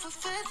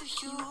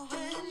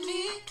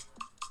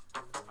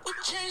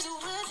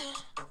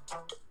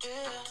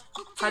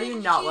 How do you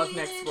not love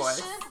Nick's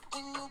voice?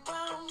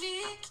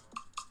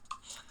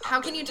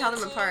 How can you tell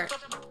them apart?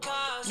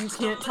 You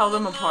can't tell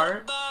them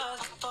apart.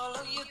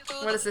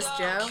 What is this,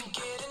 Joe?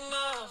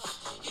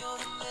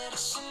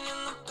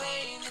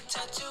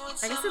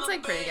 I guess it's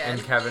like pretty And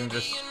good. Kevin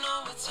just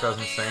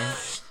doesn't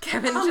sing.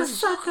 Kevin I'm a just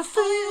sucker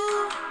for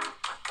you.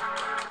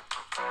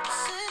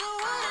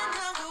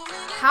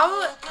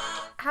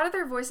 how do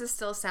their voices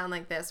still sound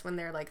like this when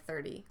they're like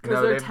 30? Because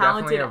No, they're they've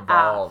definitely talented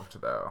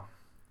evolved though.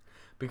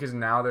 Because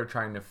now they're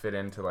trying to fit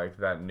into like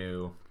that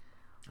new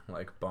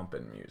like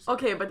bumpin' music.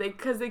 Okay, but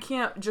because they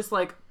can't just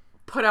like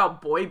put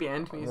out boy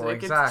band music. Well,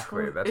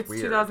 exactly. It's, That's it's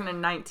weird.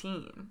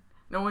 2019.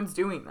 No one's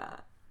doing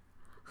that.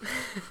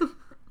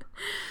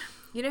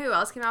 You know who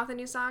else came out with a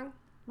new song?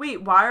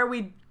 Wait, why are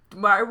we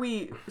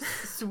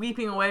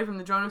sweeping away from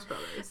the Jonas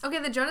Brothers? Okay,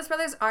 the Jonas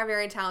Brothers are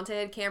very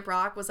talented. Camp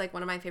Rock was like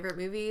one of my favorite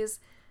movies.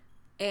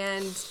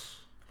 And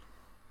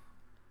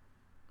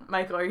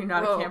Michael, are you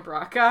not Whoa. a Camp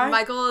Rock guy?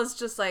 Michael is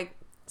just like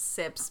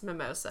sips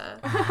mimosa.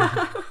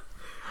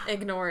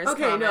 Ignores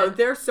Okay, comment. no,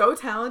 they're so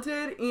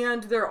talented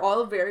and they're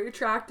all very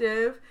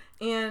attractive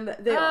and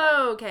they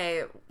Oh,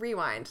 okay.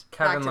 Rewind.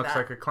 Kevin Back to looks that.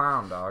 like a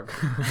clown, dog.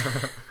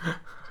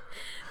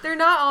 They're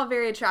not all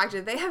very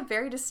attractive. They have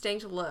very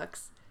distinct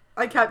looks.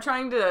 I kept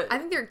trying to I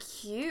think they're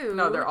cute.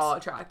 No, they're all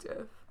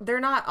attractive.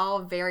 They're not all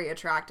very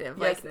attractive.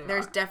 Yes, Like, they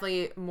there's are.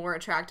 definitely more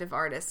attractive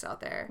artists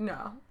out there.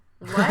 No.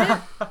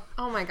 What?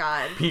 Oh my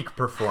god. Peak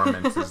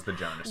performance is the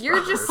Jonas You're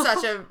Brothers.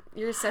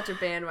 just such a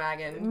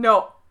bandwagon.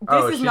 No. This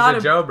Oh, is she's not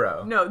a Joe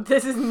Bro. No,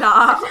 this is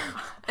not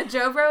A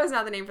Joe Bro is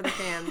not the name for the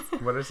fans.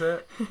 What is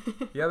it?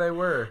 Yeah, they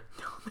were.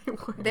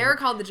 They're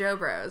called the Joe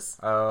Bros.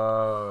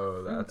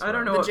 Oh, that's I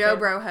don't right. know The what Joe fan-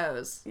 Bro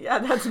hoes. Yeah,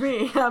 that's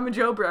me. I'm a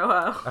Joe Bro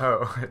ho.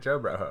 Oh, a Joe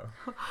Bro.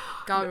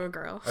 Goggle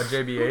girl. A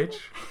JBH?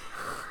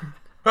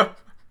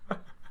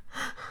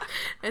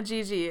 A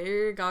GG.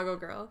 You're a goggle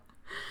girl.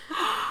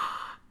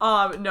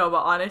 No,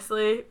 but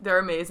honestly, they're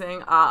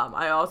amazing.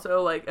 I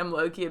also like am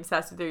low-key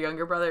obsessed with their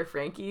younger brother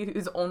Frankie,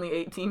 who's only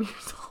 18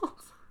 years old.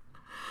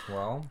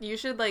 Well, You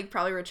should like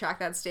probably retract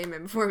that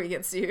statement before we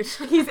get sued.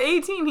 He's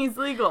 18, he's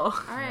legal. All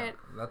right.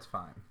 that's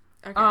fine.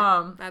 Okay.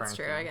 That's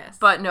Frankie. true, I guess.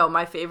 But no,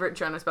 my favorite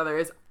Jonas brother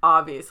is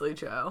obviously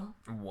Joe.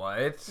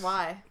 What?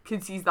 Why?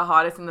 Because he's the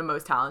hottest and the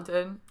most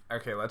talented.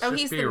 Okay, let's Oh,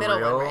 just he's be the middle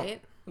real. one,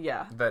 right?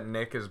 Yeah. That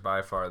Nick is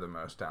by far the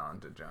most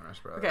talented Jonas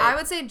Brother. Okay. I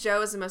would say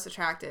Joe is the most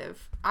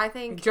attractive. I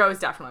think Joe is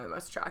definitely the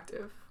most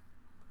attractive.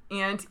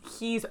 and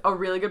he's a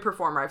really good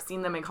performer. I've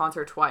seen them in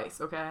concert twice,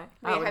 okay?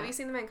 Wait, have you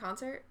seen them in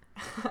concert?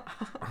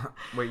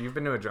 Wait, you've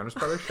been to a Jonas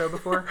Brothers show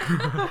before?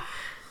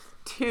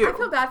 2. I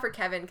feel bad for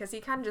Kevin because he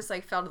kind of just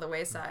like fell to the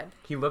wayside.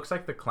 He looks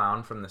like the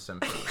clown from The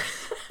Simpsons.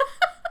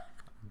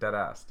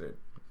 Deadass, dude.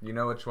 You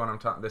know which one I'm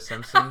talking? The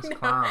Simpsons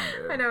clown,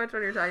 dude. I know which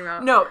one you're talking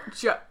about. No,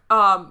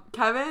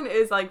 Kevin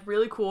is like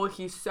really cool.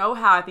 He's so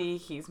happy.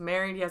 He's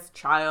married. He has a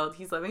child.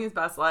 He's living his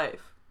best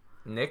life.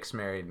 Nick's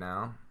married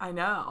now. I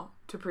know.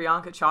 To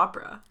Priyanka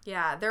Chopra.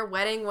 Yeah, their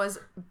wedding was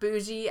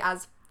bougie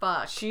as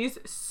fuck. She's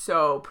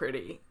so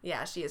pretty.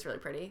 Yeah, she is really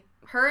pretty.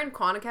 Her and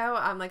Quantico,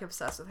 I'm like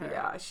obsessed with her.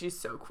 Yeah, she's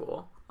so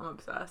cool. I'm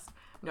obsessed.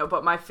 No,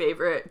 but my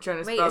favorite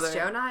Jonas Wait, brother. is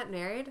Joe not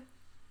married?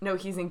 No,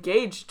 he's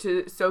engaged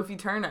to Sophie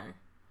Turner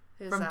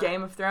Who's from that?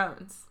 Game of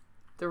Thrones.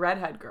 The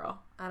redhead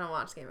girl. I don't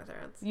watch Game of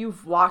Thrones.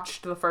 You've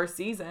watched the first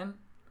season.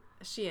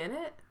 Is she in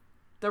it?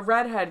 The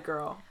redhead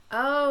girl.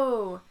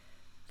 Oh,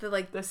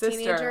 the sister.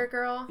 teenager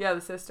girl? Yeah,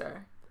 the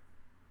sister.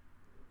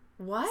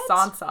 What?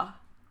 Sansa.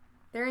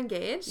 They're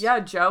engaged? Yeah,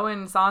 Joe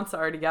and Sansa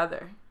are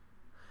together.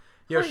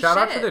 Yo, Holy shout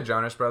out to shit. the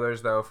Jonas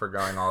Brothers, though, for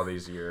going all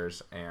these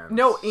years and,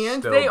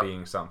 And still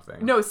being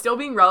something. No, still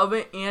being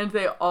relevant, and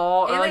they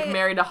all And are like they-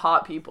 married to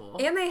hot people.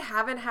 And they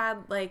haven't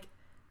had like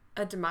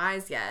a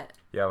demise yet.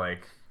 Yeah,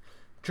 like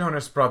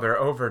Jonas Brother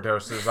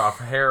overdoses off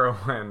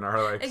heroin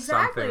or like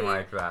Exactly. something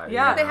like that. you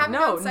Yeah, They know? haven't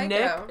no, gone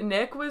psycho.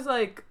 Nick was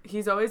like,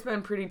 he's always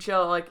been pretty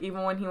chill. Like,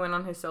 even when he went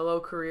on his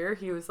solo career,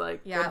 he was like,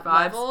 Yeah, good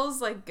vibes.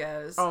 levels like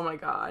goes. Oh my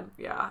god,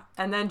 yeah.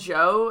 And then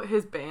Joe,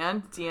 his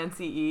band,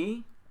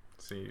 DNCE.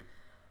 See,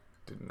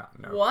 did not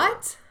know.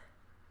 What?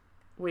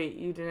 Wait,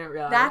 you didn't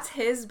realize? That's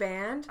his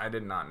band? I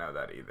did not know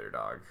that either,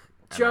 dog.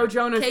 And Joe I-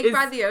 Jonas Cake is...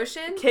 by the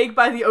Ocean? Cake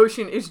by the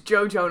Ocean is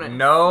Joe Jonas.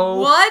 No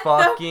What the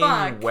fucking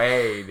fuck?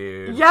 way,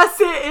 dude.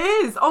 Yes,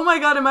 it is. Oh my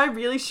god, am I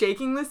really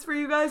shaking this for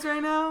you guys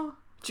right now?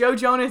 Joe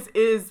Jonas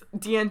is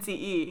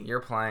DNCE. You're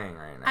playing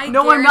right now. I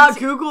No, I'm not. guarantee-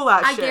 Google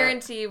that I shit.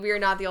 guarantee we are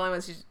not the only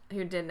ones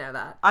who didn't know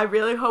that. I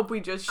really hope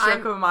we just shook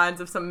I'm- the minds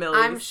of some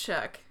millies. I'm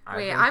shook. I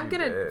Wait, think I'm you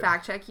gonna did.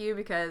 fact check you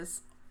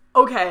because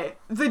Okay,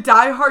 the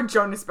diehard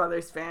Jonas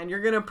Brothers fan, you're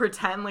gonna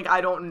pretend like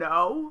I don't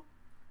know?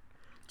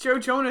 Joe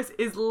Jonas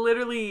is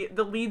literally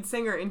the lead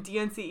singer in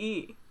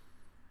DNCE.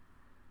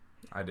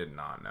 I did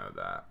not know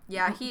that.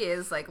 yeah, he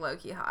is like low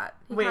key hot.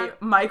 He Wait, kinda-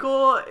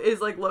 Michael is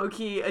like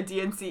low-key a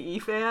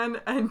DNCE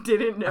fan and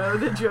didn't know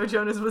that Joe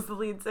Jonas was the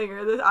lead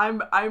singer.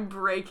 I'm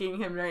breaking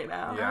him right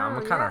now. Yeah, I'm Oh,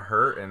 kind of yeah.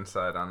 hurt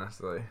inside,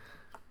 honestly.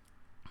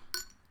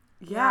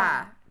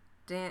 Yeah.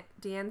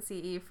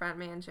 DNCE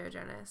frontman Joe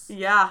Jonas.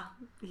 Yeah.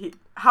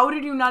 How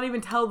did you not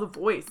even tell the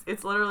voice?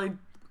 It's literally...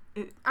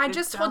 I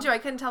just told you I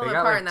couldn't tell They them got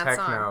apart like in that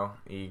song.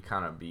 techno-y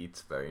kind of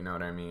beats, though. You know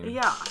what I mean?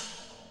 Yeah.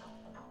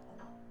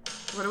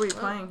 What are we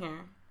playing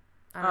here?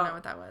 I don't Oh. know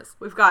what that was.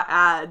 We've got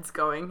ads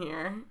going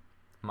here.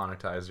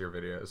 Monetize your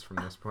videos from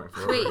this point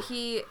forward.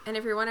 Wait, and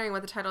if you're wondering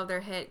what the title of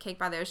their hit, Cake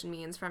by the Ocean,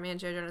 means, frontman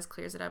Joe Jonas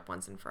clears it up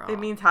once and for all. It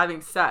means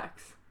having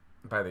sex.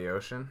 By the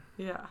ocean?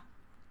 Yeah.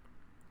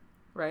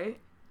 Right?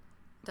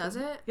 Does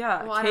it?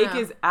 Yeah. Well, I don't cake know.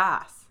 is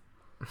ass.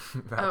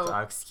 That's Oh,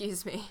 I-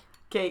 excuse me.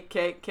 Cake,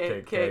 cake,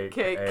 cake, cake,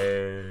 cake.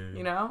 Ay.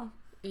 You know?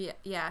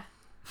 Yeah,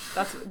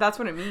 That's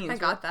what it means. I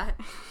got that.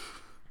 I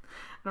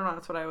don't know.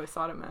 That's what I always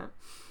thought it meant.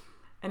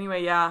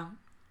 Anyway, yeah.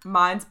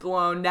 Mind's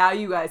blown. Now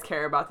you guys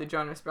care about the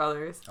Jonas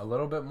Brothers. A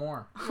little bit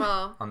more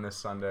Well, on this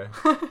Sunday.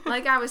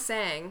 like I was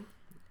saying,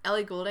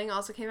 Ellie Goulding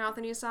also came out with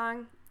a new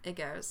song. It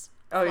goes.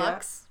 Oh,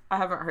 Flux. yeah? I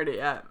haven't heard it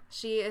yet.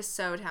 She is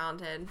so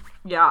talented.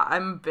 Yeah,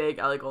 I'm a big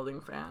Ellie Goulding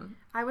fan.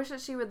 I wish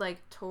that she would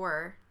like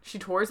tour. She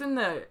tours in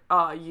the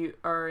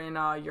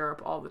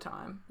Europe all the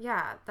time.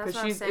 Yeah, that's Because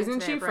what I was saying isn't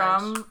today she at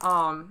brunch.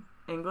 from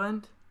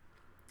England?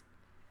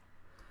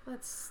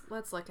 Let's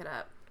look it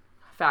up.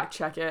 Fact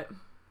check it.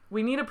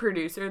 We need a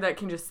producer that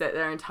can just sit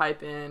there and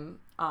type in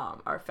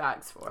our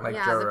facts for us. Like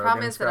Yeah, Joe the problem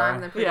Rogan's is that guy?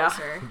 I'm the Yeah.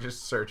 producer. He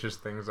just searches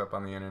things up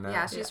on the internet.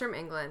 Yeah, she's from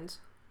England.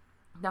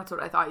 That's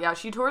what I thought. Yeah,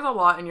 she tours a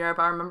lot in Europe.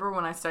 I remember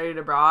when I studied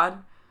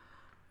abroad.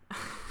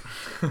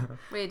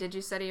 Wait, did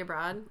you study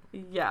abroad?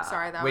 Yeah.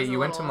 Sorry, that Wait, was a you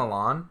went to little-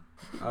 Milan?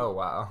 Oh,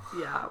 wow.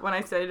 Yeah, when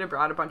I studied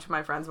abroad, a bunch of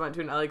my friends went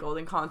to an Ellie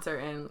Goulding concert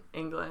in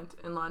England,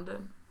 in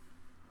London.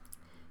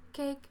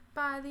 Cake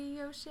by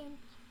the ocean.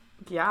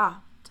 Yeah.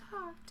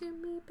 Talk to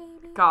me,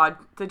 baby. God,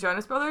 the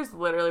Jonas Brothers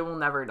literally will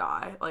never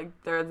die. Like,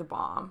 they're the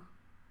bomb.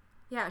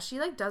 Yeah, she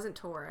like doesn't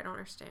tour. I don't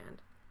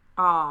understand.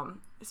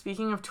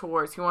 Speaking of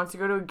tours, who wants to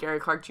go to a Gary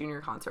Clark Jr.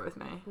 concert with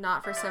me?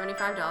 Not for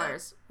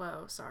 $75.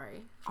 Whoa,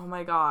 sorry. Oh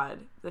my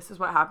god. This is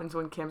what happens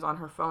when Kim's on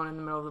her phone in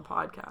the middle of the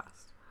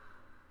podcast.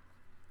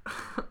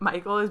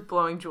 Michael is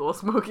blowing jewel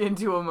smoke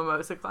into a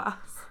mimosa glass.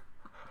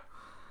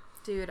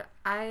 Dude,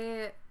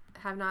 I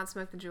have not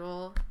smoked the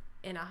Juul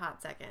in a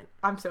hot second.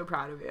 I'm so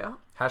proud of you.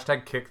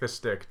 Hashtag kick the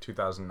stick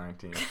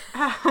 2019.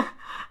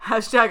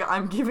 Hashtag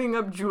I'm giving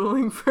up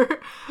jeweling for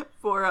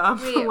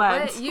Wait, Lent.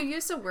 what? You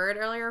used a word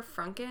earlier,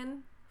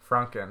 frunkin?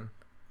 Frunkin.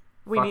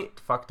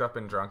 Fucked up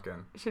and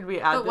drunken. Should we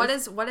add But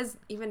this? what is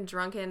even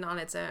drunken on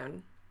its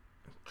own?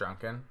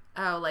 Drunken?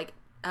 Oh, like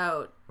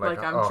Like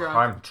I'm oh, drunk.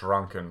 I'm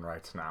drunken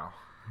right now.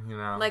 You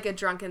know? Like a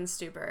drunken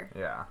stupor.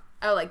 Yeah.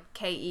 Oh, like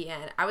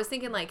Ken. I was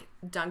thinking like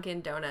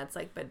Dunkin' Donuts,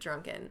 like, but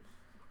drunken.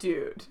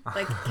 Dude.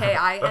 Like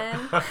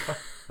Kin.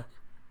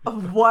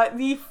 What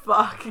the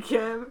fuck,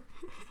 Kim?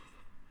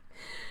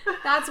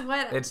 That's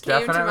what It's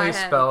came to my definitely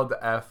head. spelled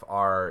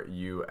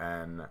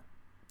Frun.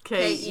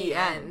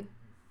 Ken.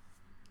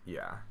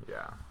 Yeah.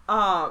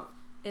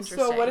 Interesting.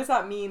 So what does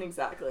that mean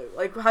exactly?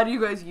 Like, how do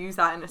you guys use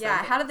that in a Yeah,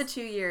 sentence? how did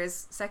the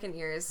second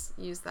years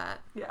use that?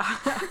 Yeah.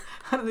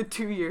 How did the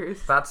 2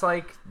 years? That's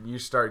like you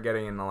start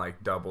getting into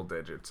like double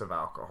digits of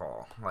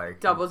alcohol. Like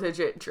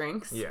Double-digit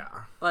drinks? Yeah.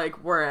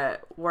 Like, we're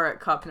at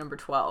cup number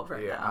 12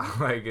 right now.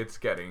 Yeah. Like it's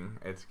getting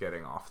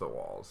off the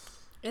walls.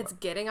 It's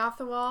getting off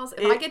the walls.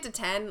 If I get to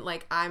 10,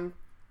 like, I'm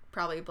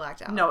probably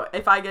blacked out. No,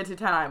 if I get to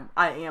 10,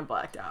 I am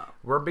blacked out.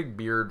 We're big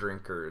beer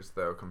drinkers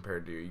though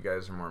compared to you. You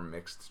guys are more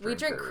mixed We drinkers.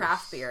 drink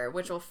craft beer,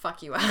 which will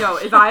fuck you up. No,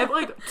 if I have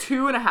like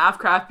 2.5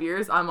 craft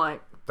beers, I'm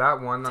like,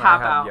 That one that Tap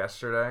I had out.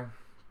 yesterday,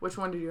 which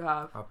one did you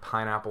have? a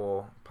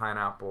pineapple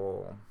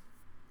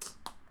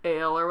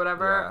Ale or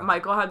whatever. Yeah.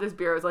 Michael had this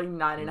beer. It was like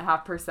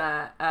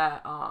 9.5%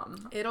 at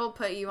It'll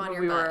put you on when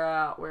your we butt. were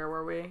at, where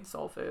were we?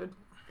 Soul Food.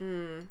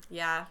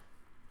 Yeah.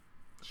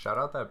 Shout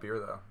out that beer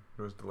though.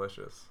 It was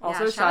delicious.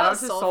 Also, shout shout out out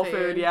to Soul Soul Food.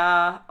 Food.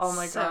 Yeah. Oh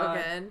my so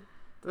god. good.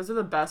 Those are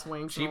the best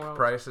wings in Cheap the world.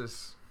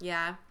 prices.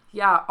 Yeah.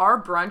 Yeah,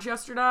 our brunch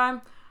yesterday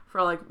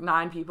for like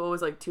 9 people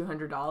was like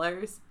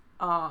 $200.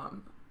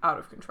 Out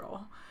of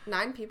control.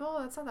 9 people?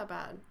 That's not that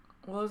bad.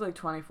 Well, it was like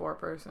 24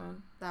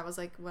 person. That was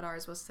like what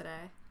ours was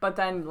today. But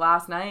then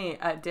last night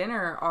at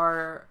dinner,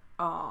 our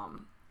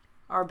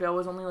bill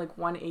was only like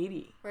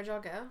 $180. Where'd y'all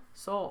go?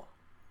 Soul.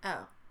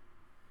 Oh.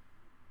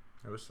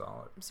 It was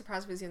solid. I'm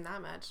surprised it was even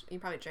that much. You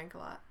probably drank a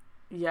lot.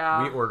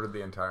 Yeah. We ordered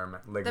the entire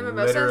like The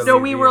mimosas? literally. No,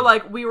 we were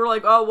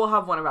like, oh, we'll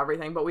have one of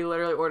everything, but we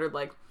literally ordered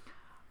like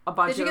a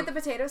bunch of. Did you get the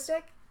potato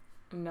stick?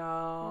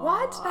 No.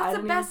 What? I That's the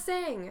didn't best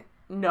thing. even-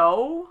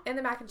 No. And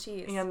the mac and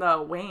cheese. And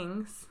the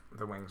wings.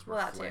 The wings were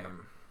Well, that too.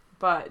 flame.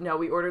 But no,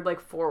 we ordered like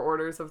 4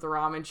 orders of the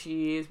ramen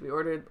cheese. We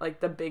ordered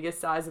like the biggest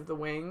size of the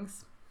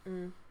wings.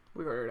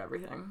 We ordered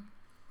everything.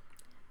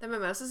 The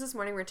mimosas this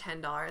morning were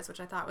 $10, which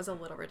I thought was a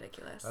little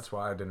ridiculous. That's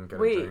why I didn't get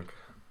Wait. a drink.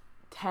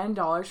 $10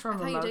 for a I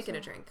thought mimosa? you did get a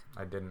drink.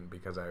 I didn't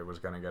because I was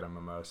gonna get a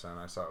mimosa and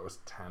I saw it was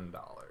 $10.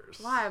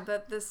 Why?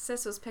 But the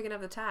sis was picking up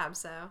the tab,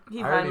 so.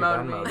 He I already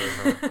Venmoed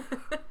me.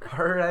 her.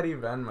 Already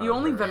Venmoed. You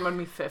only her. Venmoed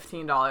me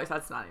 $15.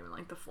 That's not even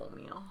like the full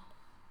meal.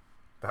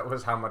 That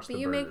was how much. But the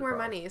you make burger more cost.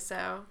 money,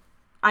 so.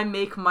 I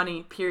make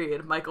money,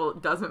 period. Michael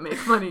doesn't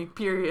make money,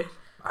 period.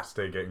 I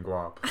stay getting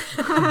guap.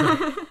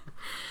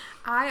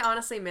 I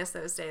honestly miss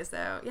those days,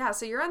 though. Yeah,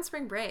 so you're on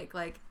spring break,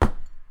 like,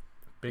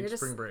 Big You're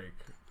just- spring break.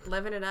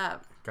 living it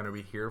up. Gonna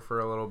be here for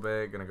a little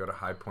bit. Gonna go to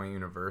High Point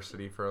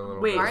University for a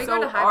little Wait, bit. Why are you so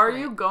going to High are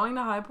Point? you going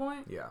to High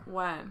Point? Yeah.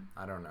 When?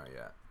 I don't know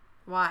yet.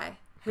 Why?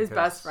 His Because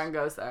best friend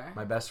goes there.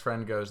 My best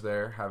friend goes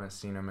there. Haven't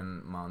seen him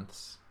in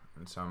months,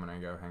 and so I'm gonna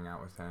go hang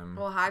out with him.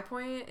 Well, High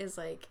Point is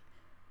like,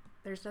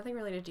 there's nothing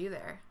really to do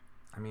there.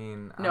 I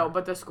mean, No,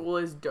 but the school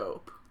is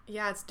dope.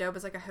 Yeah, it's dope.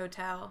 It's like a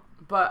hotel.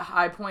 But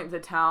High Point, the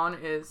town,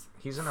 is...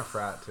 he's in a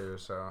frat too,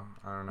 so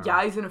I don't know.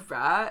 Yeah, he's in a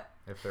frat.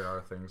 If there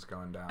are things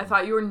going down. I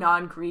thought you were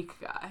non-Greek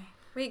guy.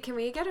 Wait, can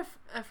we get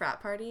a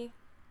frat party?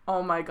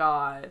 Oh my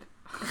god.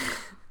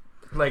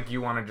 Like,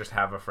 you want to just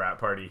have a frat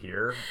party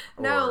here?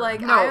 No, Or like,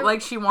 No,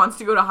 like she wants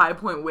to go to High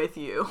Point with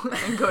you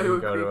and go to a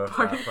go to a Greek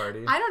party. frat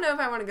party? I don't know if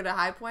I want to go to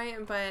High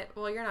Point, but,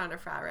 well, you're not in a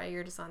frat, right?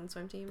 You're just on the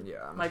swim team?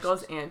 Yeah. I'm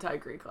Michael's just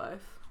anti-Greek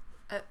life.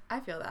 I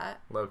feel that.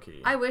 low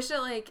key. I wish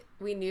that, like,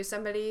 we knew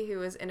somebody who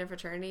was in a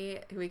fraternity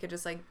who we could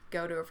just, like,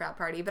 go to a frat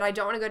party. But I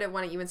don't want to go to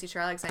one at UNC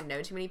Charlotte because I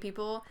know too many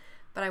people.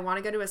 But I want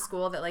to go to a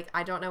school that, like,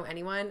 I don't know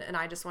anyone, and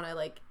I just want to,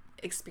 like,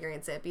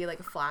 experience it, be, like,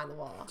 a fly on the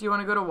wall. Do you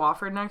want to go to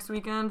Wofford next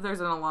weekend?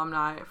 There's an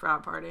alumni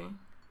frat party.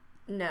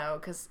 No,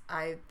 because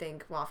I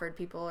think Wofford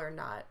people are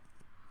not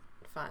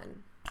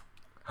fun.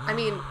 I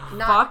mean,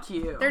 not... Fuck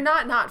you. They're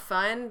not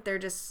fun. They're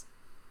just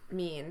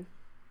mean.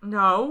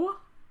 No,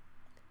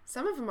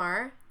 Some of them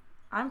are.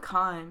 I'm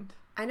kind.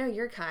 I know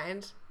you're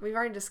kind. We've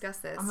already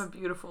discussed this. I'm a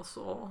beautiful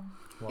soul.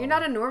 You're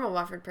not a normal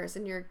Wofford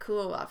person. You're a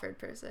cool Wofford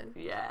person.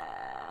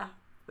 Yeah,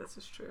 this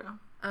is true.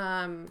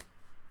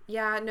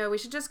 Yeah, no, we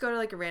should just go to,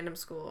 like, a random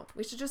school.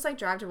 We should just, like,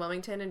 drive to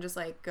Wilmington and just,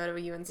 like, go to a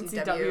UNCW.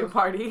 CW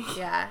party.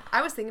 Yeah.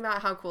 I was thinking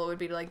about how cool it would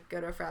be to, like,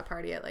 go to a frat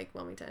party at, like,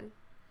 Wilmington.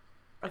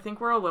 I think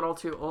we're a little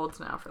too old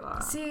now for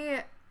that. See,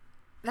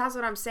 that's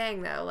what I'm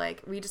saying, though.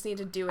 Like, we just need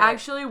to do it.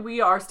 Actually,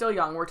 we are still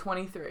young. We're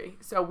 23,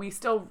 so we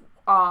still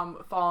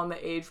fall in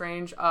the age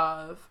range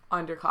of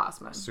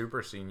underclassmen.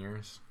 Super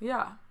seniors,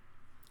 Yeah,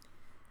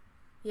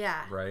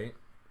 Yeah. right?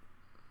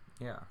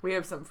 Yeah. we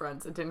have some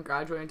friends that didn't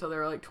graduate until they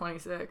were like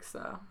 26.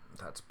 So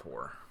That's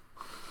poor.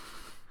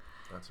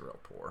 That's real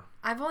poor.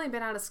 I've only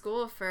been out of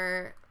school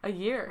for, a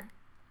year.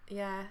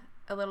 yeah,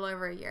 a little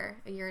over a year.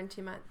 A year and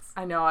 2 months.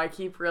 I know. I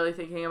keep really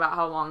thinking about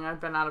how long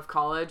I've been out of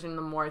college, and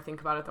the more I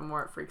think about it, the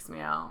more it freaks me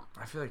out.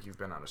 I feel like you've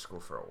been out of school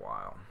for a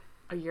while.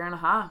 A year and a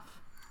half.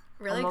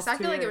 Really? Almost Because I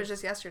 2 feel like it years. was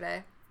just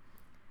yesterday.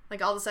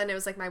 Like, all of a sudden, it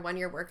was, like, my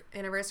 1-year work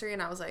anniversary,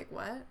 and I was like,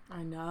 what?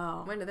 I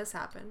know. When did this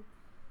happen?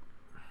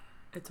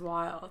 It's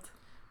wild.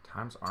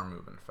 Times are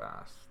moving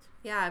fast.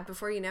 Yeah,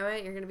 before you know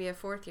it, you're going to be a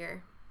 4th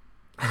year.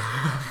 Or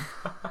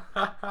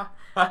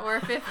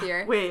a 5th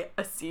year. Wait,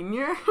 a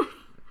senior?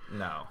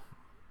 No.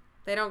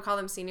 They don't call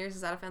them seniors.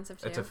 Is that offensive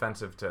too? It's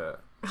offensive to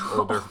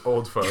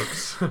old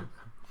folks.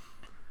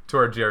 To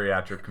our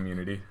geriatric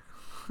community.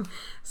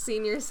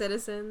 Senior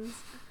citizens.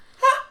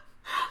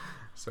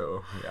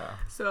 So, yeah.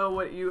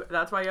 So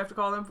that's why you have to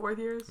call them 4th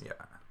years? Yeah.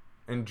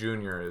 And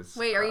junior is...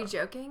 Wait, are you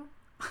joking?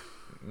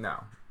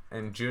 No.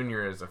 And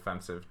junior is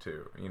offensive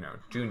to,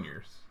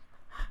 juniors.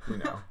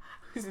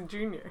 Who's a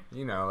junior?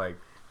 Like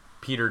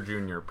Peter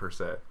Jr. per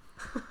se.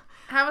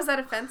 How is that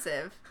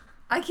offensive?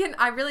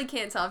 I really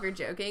can't tell if you're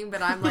joking,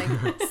 but I'm, like,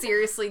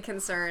 seriously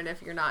concerned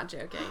if you're not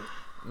joking.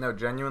 No,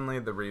 genuinely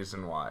the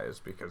reason why is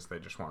because they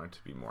just want it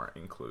to be more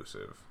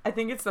inclusive. I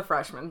think it's the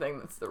freshman thing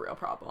that's the real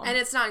problem. And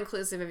it's not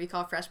inclusive if you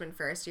call freshmen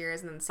 1st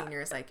years and then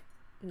seniors, like,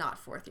 not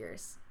 4th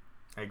years.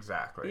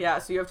 Exactly. Yeah,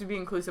 so you have to be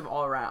inclusive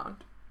all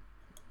around.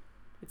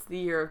 It's the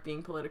year of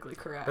being politically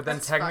correct. But then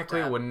That's technically,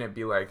 fucked up. wouldn't it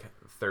be like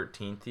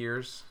 13th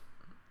years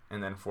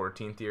and then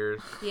 14th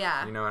years?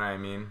 Yeah. You know what I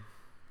mean?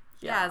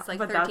 Yeah, it's like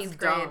but 13th grade.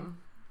 dumb.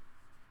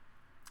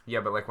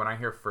 Yeah, but like when I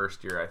hear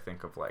first year, I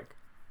think of like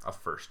a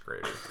first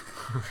grader.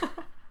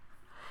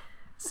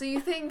 So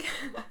you think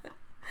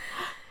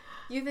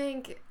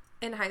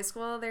in high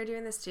school they're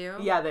doing this too?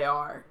 Yeah, they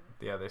are.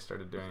 Yeah, they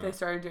started doing They it.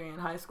 started doing it in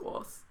high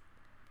schools.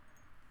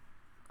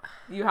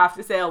 You have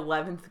to say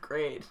 11th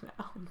grade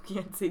now. You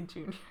can't say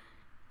junior.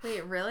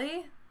 Wait,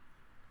 really?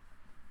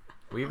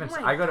 We even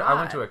Oh my I went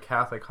God. to a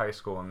Catholic high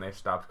school and they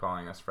stopped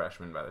calling us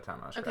freshmen by the time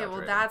I was Okay, graduating.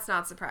 well that's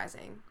not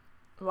surprising.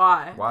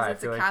 Why? Why?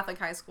 Because it's a Catholic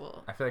high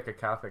school. I feel like a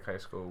Catholic high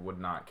school would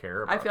not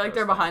care about I feel like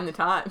they're those behind the things.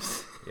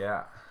 times.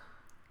 Yeah.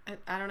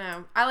 I don't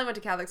know. I only went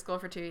to Catholic school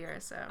for 2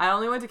 years, so. I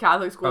only went to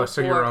Catholic school Oh,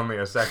 so you for... were only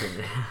a second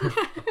year.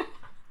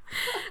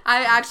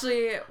 I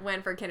actually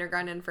went for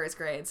kindergarten and 1st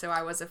grade, so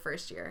I was a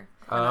 1st year.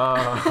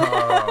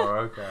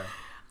 Oh, okay.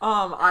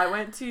 I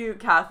went to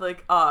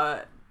Catholic,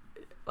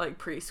 like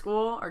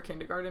preschool or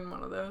kindergarten,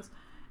 one of those.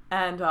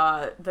 And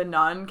the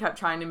nun kept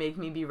trying to make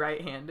me be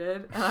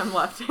right-handed, and I'm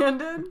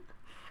left-handed.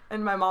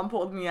 And my mom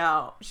pulled me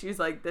out. She's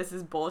like, "This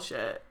is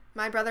bullshit."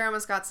 My brother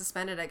almost got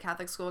suspended at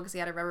Catholic school because he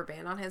had a rubber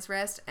band on his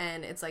wrist,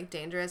 and it's, like,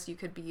 dangerous. You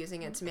could be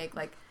using it to make,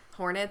 like,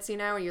 hornets,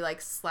 where you,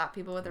 like, slap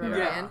people with a rubber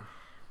Yeah. band.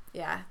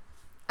 Yeah.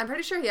 I'm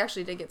pretty sure he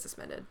actually did get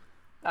suspended.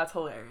 That's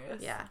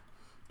hilarious. Yeah.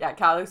 Yeah,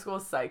 Catholic school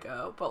is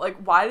psycho. But, like,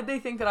 why did they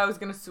think that I was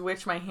going to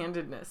switch my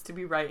handedness to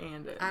be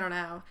right-handed? I don't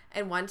know.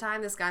 And one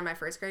time, this guy in my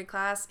 1st grade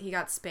class, he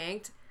got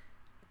spanked.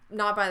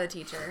 Not by the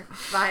teacher,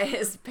 by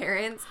his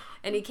parents.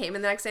 And he came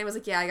in the next day and was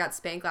like, yeah, I got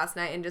spanked last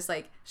night, and just,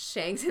 like,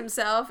 shanked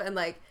himself and,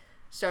 like,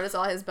 showed us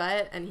all his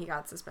butt, and he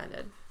got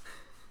suspended.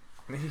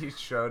 He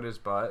showed his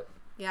butt.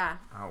 Yeah.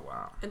 Oh,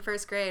 wow. In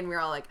 1st grade, and we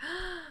were all like,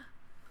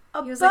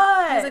 A he was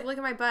butt! like, look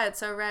at my butt, it's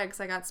so red,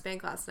 because I got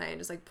spanked last night, and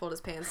just, like, pulled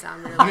his pants down.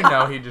 And we were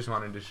like, He just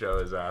wanted to show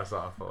his ass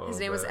off a little his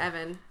name was bit.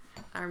 Evan.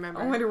 I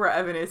remember. I wonder where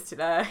Evan is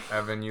today.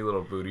 Evan, you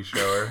little booty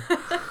shower.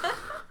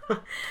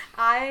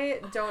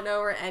 I don't know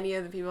where any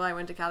of the people I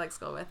went to Catholic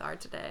school with are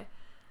today,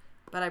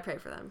 but I pray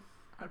for them.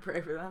 I pray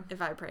for them. If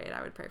I prayed,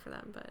 I would pray for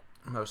them, but...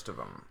 Most of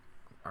them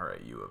are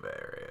at U of A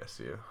or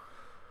ASU.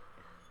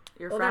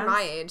 Your Well, friends? they're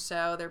my age,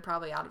 so they're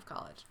probably out of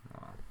college.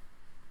 Wow.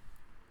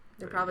 They're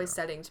There you probably go.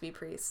 studying to be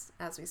priests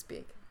as we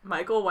speak.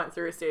 Michael went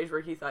through a stage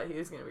where he thought he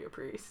was going to be a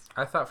priest.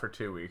 I thought for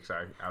 2 weeks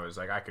I was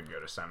like, I could go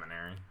to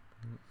seminary.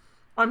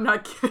 I'm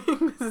not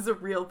kidding. This is a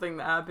real thing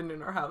that happened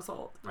in our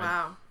household.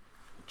 Wow.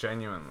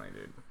 Genuinely,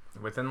 dude.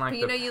 Within like But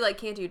you know you, like,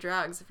 can't do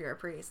drugs if you're a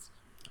priest.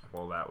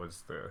 Well, that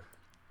was the...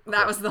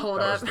 That was the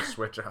hold That up. was the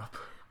switch up.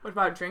 What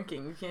about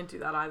drinking? You can't do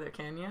that either,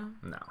 can you?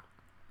 No.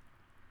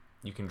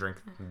 You can drink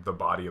the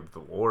body of the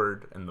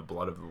Lord and the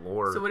blood of the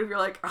Lord. So what if you're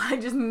like, I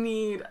just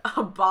need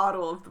a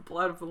bottle of the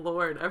blood of the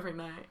Lord every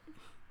night?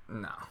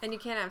 No. And you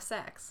can't have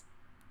sex.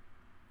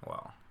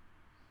 Well,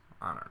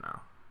 I don't know.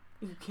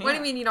 You can't. What do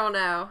you mean you don't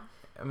know?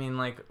 I mean,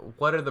 like,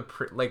 what are the...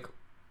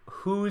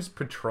 who's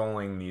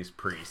patrolling these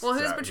priests? Well,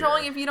 who's out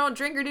patrolling here? if you don't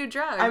drink or do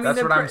drugs? I mean, That's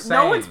the what I'm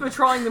No one's saying.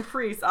 patrolling the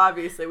priests,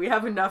 obviously. We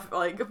have enough,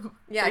 like...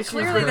 yeah, issues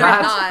clearly with they're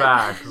that. not.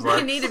 Facts. We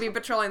Let's- need to be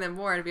patrolling them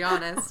more, to be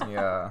honest.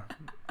 Yeah.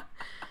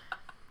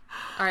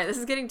 All right, this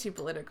is getting too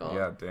political.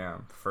 Yeah,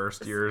 damn.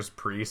 First year's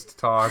priest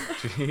talk.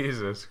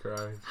 Jesus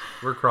Christ.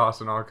 We're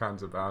crossing all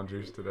kinds of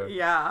boundaries today.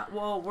 Yeah,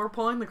 well, we're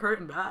pulling the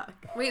curtain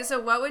back. Wait, so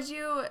what would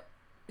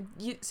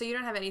so you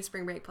don't have any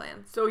spring break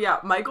plans? So yeah,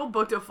 Michael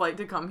booked a flight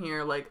to come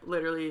here, like,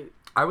 literally...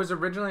 I was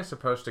originally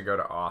supposed to go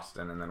to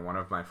Austin, and then one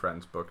of my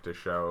friends booked a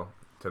show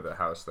to the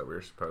house that we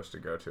were supposed to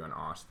go to in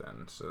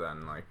Austin. So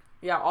then, like,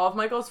 Yeah, all of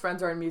Michael's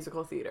friends are in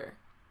musical theater.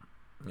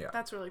 yeah.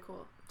 That's really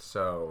cool.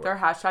 So, They're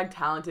hashtag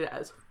talented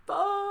as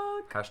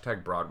fuck.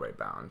 hashtag Broadway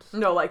bound.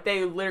 No, like,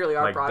 they literally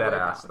are Like, Broadway dead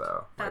ass, bound.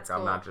 though. That's like,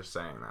 cool. I'm not just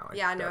saying that. Like,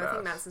 Yeah, I know. dead I think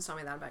ass. Madison told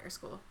me that about your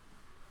school.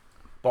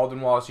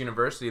 Baldwin Wallace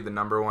University, the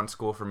 #1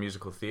 school for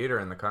musical theater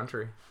in the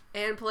country.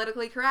 And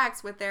politically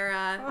correct with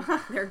their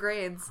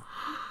grades.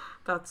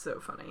 That's so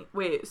funny.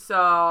 Wait,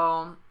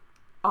 so,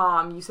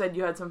 you said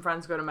you had some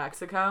friends go to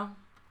Mexico?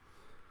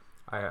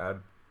 I had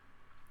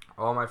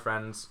all my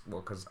friends,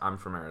 well, because I'm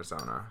from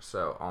Arizona,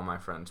 so all my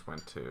friends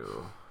went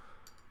to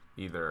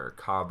either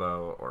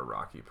Cabo or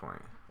Rocky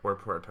Point or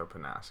Puerto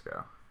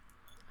Penasco.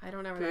 I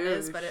don't know where that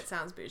is, but it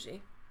sounds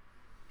bougie.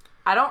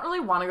 I don't really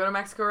want to go to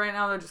Mexico right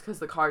now, though, just because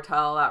the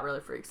cartel, that really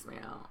freaks me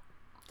out.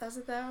 Does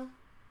it, though?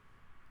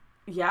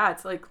 Yeah,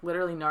 it's like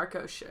literally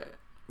narco shit.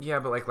 Yeah,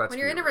 but like, when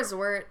you're in a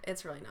resort,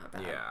 it's really not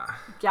bad. Yeah.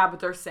 Yeah, but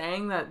they're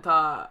saying that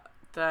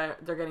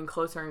they're getting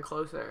closer and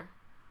closer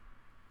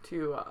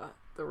to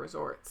the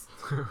resorts.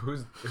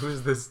 Who's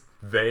this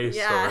they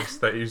source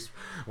that you?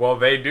 Well,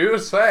 they do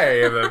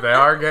say that they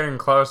are getting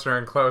closer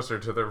and closer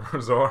to the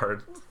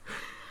resort.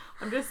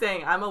 I'm just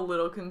saying, I'm a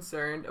little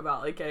concerned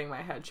about like getting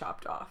my head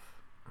chopped off.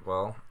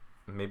 Well,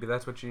 maybe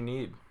that's what you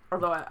need.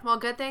 Although, well,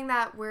 good thing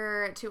that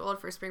we're too old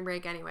for spring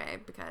break anyway,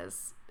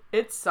 because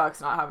it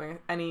sucks not having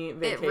any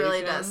vacations. It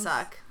really does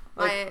suck.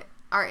 Like,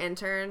 Our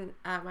intern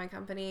at my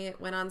company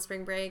went on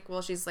spring break.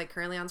 Well, she's like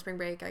currently on spring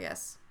break, I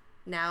guess,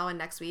 now and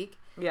next week.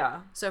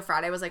 Yeah. So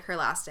Friday was like her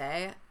last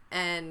day,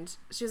 and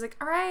she was like,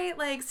 all right,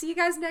 like, see you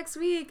guys next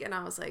week. And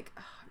I was like,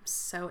 oh, I'm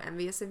so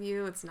envious of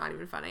you. It's not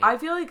even funny. I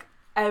feel like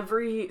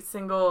every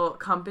single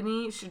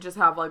company should just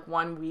have like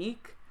 1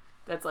 week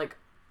that's like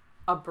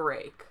a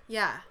break.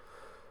 Yeah.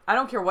 I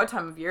don't care what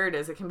time of year it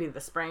is. It can be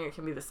the spring, it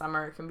can be the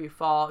summer, it can be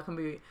fall, it can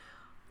be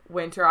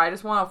winter. I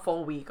just want a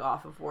full week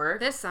off of work.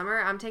 This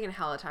summer, I'm taking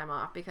hella time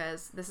off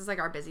because this is like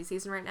our busy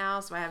season right now,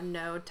 so I have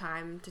no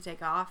time to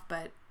take off,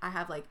 but I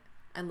have like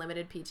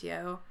unlimited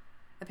PTO,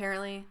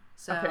 apparently.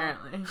 So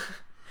apparently.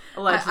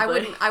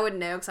 Allegedly. I wouldn't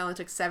know because I only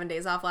took 7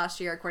 days off last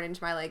year according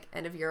to my like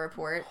end of year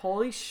report.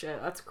 Holy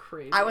shit, that's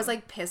crazy. I was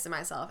like pissed at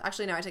myself.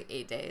 Actually, no, I took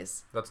 8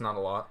 days. That's not a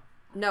lot.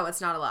 No,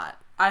 it's not a lot.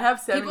 I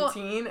have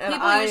 17 and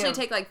people usually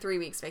take like 3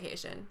 weeks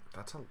vacation.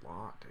 That's a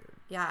lot, dude.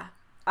 Yeah.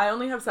 I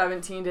only have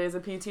 17 days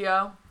of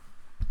PTO,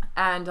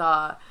 and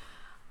I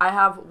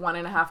have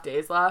 1.5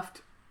 days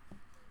left,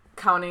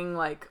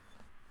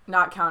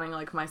 not counting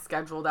like my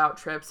scheduled out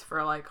trips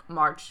for like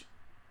March,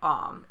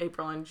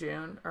 April and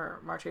June, or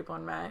March, April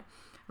and May.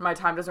 My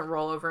time doesn't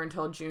roll over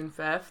until June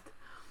 5th,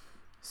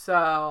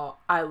 so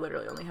I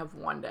literally only have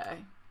 1 day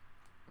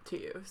to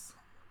use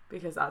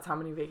because that's how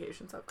many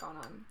vacations I've gone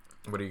on.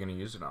 What are you going to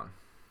use it on?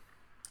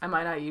 I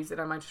might not use it.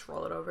 I might just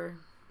roll it over.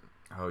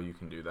 Oh, you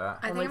can do that?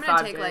 I think Only I'm going to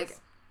 5 take days. like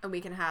a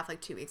week and a half,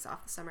 like 2 weeks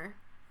off the summer.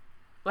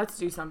 Let's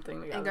do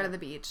something together. And go to the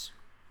beach.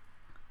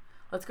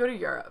 Let's go to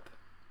Europe.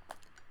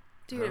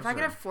 Dude, if I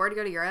could afford to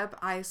go to Europe,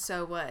 I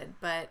so would.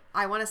 But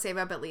I want to save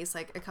up at least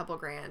like a couple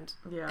grand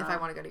if I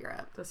want to go to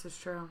Europe. This is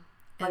true.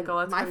 And Michael,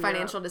 let's my go to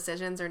financial Europe.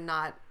 decisions are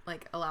not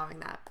like allowing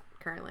that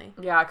currently.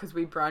 Yeah, because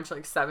we brunch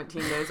like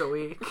 17 days a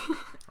week.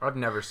 I've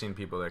never seen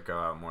people that go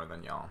out more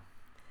than y'all.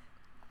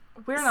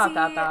 We're not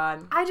that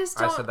bad. I just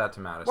don't. I said that to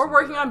Madison. We're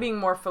working today. on being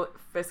more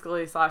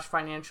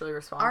fiscally/financially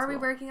responsible. Are we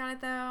working on it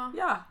though?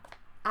 Yeah.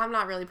 I'm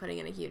not really putting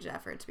in a huge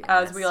effort, to be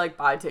honest. As we like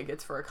buy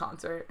tickets for a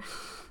concert.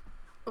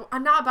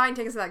 I'm not buying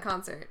tickets to that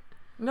concert.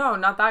 No,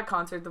 not that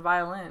concert. The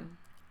violin.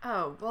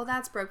 Oh, well,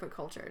 that's broke but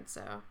cultured,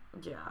 so.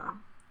 Yeah.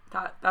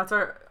 That's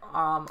our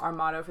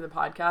motto for the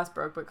podcast,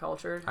 broke but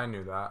cultured. I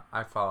knew that.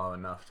 I follow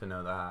enough to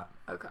know that.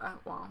 Okay,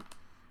 well.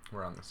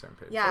 We're on the same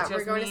page. Yeah, It we're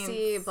just going to means-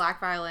 see Black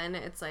Violin.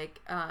 It's like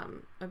a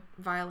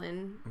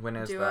violin When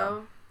is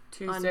duo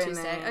Tuesday on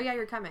Tuesday. night. Oh, yeah,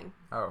 you're coming.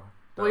 that? Oh.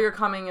 Well, you're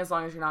coming as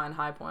long as you're not in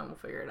High Point. We'll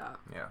figure it out.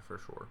 Yeah, for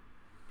sure.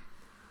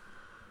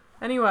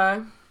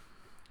 Anyway,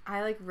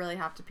 I like really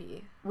have to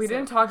pee. we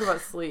didn't talk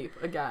about sleep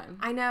again.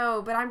 I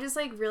know, but I'm just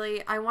like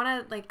really, I want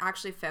to like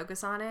actually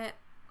focus on it.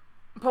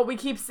 But we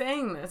keep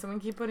saying this and we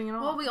keep putting it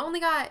on. Well, we only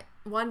got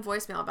one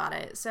voicemail about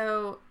it,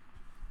 so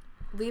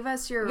leave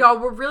us your. Y'all,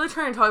 we're really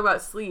trying to talk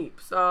about sleep,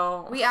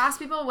 so. We asked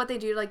people what they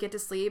do to like get to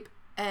sleep,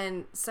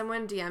 and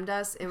someone DM'd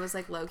us. It was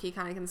like low key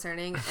kind of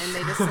concerning, and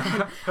they just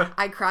said,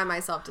 "I cry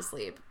myself to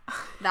sleep."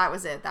 That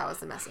was it. That was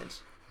the message.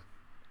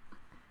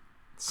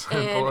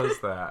 Simple And as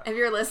that. If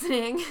you're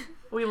listening,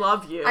 We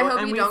love you. I hope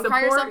and you we don't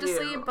cry yourself to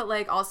support you. sleep, but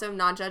like also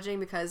not judging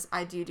because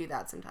I do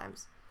that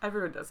sometimes.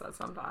 Everyone does that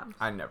sometimes.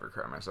 I never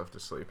cry myself to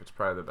sleep. It's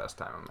probably the best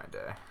time of my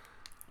day.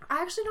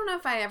 I actually don't know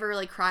if I ever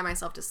really cry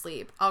myself to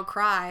sleep. I'll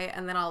cry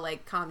and then I'll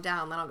like calm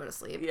down, then I'll go to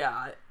sleep.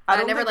 Yeah. I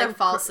don't never think like I've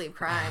fall asleep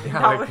crying. Yeah,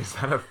 That like, was- is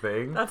that a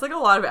thing? That's like a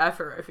lot of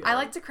effort, I feel I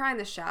like to cry in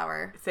the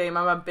shower. Same,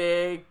 I'm a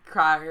big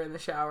crier in the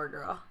shower,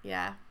 girl.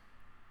 Yeah.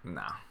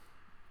 Nah.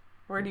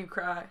 Where do you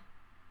cry?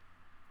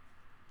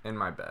 In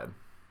my bed.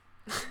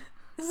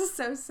 This is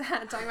so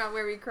sad talking about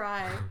where we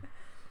cry.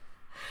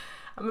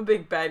 I'm a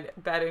big bed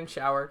and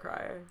shower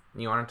crier.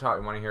 You want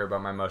to hear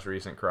about my most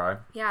recent cry?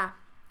 Yeah.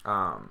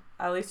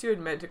 At least you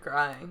admit to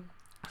crying.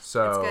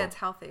 So It's good. It's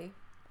healthy.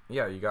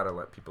 yeah, you got to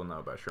let people know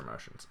about your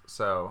emotions.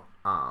 So,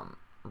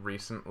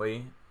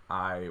 recently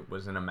I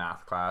was in a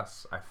math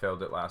class. I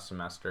failed it last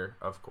semester,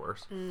 of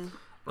course.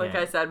 Like And-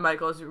 I said,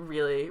 Michael's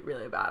really,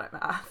 really bad at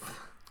math.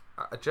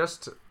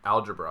 Just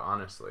algebra,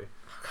 honestly.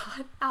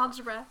 God,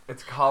 algebra.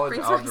 It's college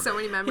Brings algebra. back so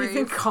many He's in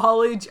memories.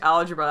 college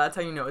algebra. That's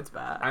how you know it's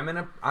bad.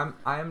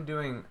 I am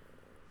doing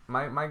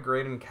my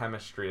grade in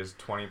chemistry is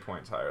 20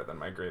 points higher than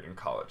my grade in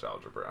college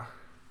algebra.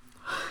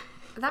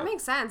 That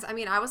makes sense. I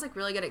mean, I was like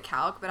really good at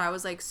calc, but I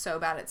was like so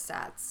bad at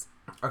stats.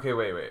 Okay,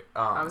 wait.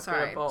 I was good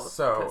sorry. at both.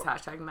 So-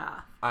 Because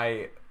 #math.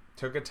 I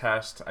took a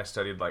test I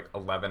studied like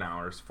 11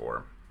 hours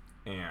for,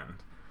 and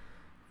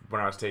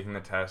when I was taking the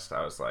test,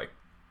 I was like,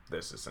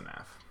 this is an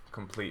F.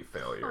 Complete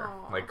failure.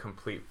 Aw. Like,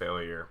 complete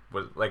failure.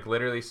 Was like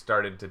literally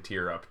started to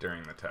tear up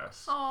during the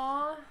test.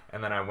 Aww.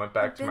 And then I went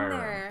back to my room.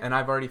 there. And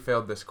I've already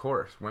failed this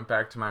course. Went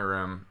back to my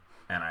room,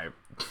 and I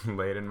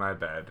laid in my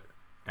bed,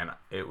 and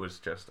it was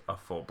just a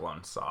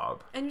full-blown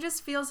sob. And you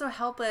just feel so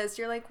helpless.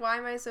 You're like, why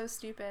am I so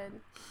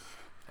stupid?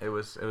 It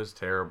was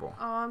terrible.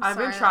 Oh, I'm I've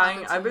sorry. been that trying.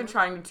 happened to I've been you.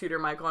 trying to tutor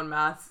Michael on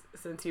math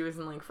since he was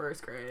in like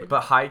first grade.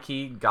 But high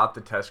key got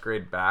the test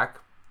grade back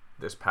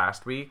this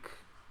past week,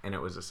 and it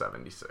was a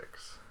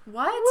 76.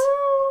 What?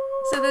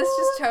 So this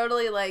just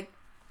totally like.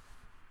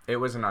 It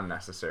was an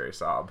unnecessary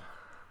sob.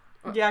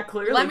 Yeah,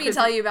 clearly. Let me 'cause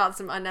tell you about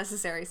some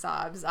unnecessary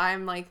sobs.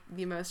 I'm like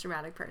the most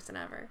dramatic person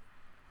ever.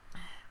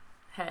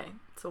 Hey,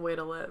 it's a way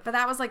to live. But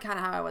that was like kind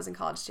of how I was in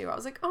college too. I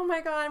was like, oh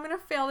my god, I'm gonna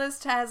fail this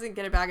test and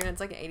get it back, and it's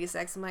like an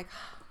 86. I'm like,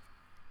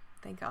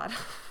 thank God.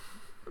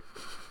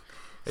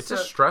 It's So- a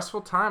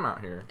stressful time out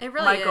here. It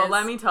really Michael, is.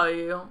 let me tell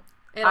you,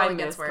 It I only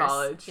gets miss worse.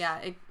 college. Yeah,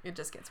 it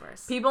just gets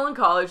worse. people in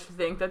college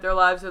think that their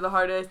lives are the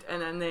hardest,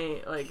 and then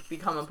they like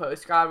become a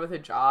post grad with a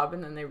job,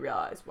 and then they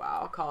realize,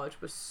 wow,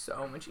 college was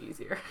so much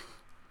easier.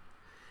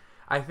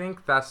 I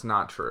think that's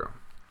not true.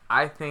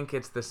 I think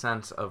it's the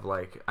sense of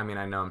like, I mean,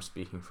 I know I'm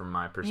speaking from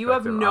my perspective, You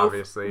have no,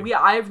 obviously. yeah,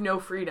 I have no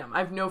freedom. I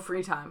have no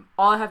free time.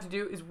 All I have to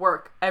do is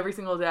work every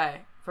single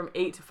day from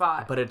 8 to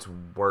 5. But it's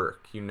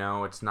work, you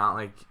know? It's not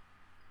like,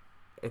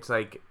 it's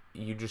like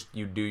you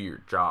do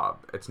your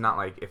job. It's not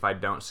like if I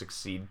don't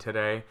succeed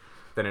today,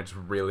 then it's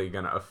really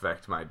going to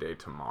affect my day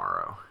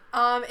tomorrow.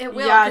 It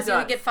will, Yeah, it because you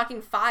would does. get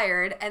fucking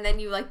fired, and then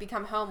you like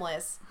become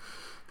homeless.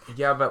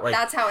 Yeah, but like,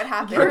 That's how it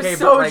happens. You're Okay,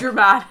 so but, like-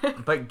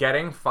 dramatic. but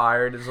getting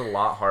fired is a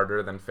lot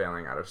harder than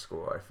failing out of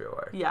school, I feel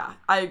like. Yeah,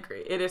 I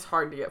agree. It is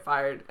hard to get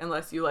fired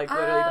unless you like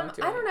literally don't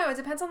do it. I don't know. It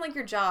depends on like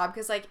your job,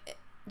 because like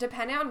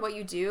depending on what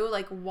you do,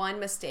 like one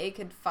mistake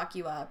could fuck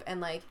you up,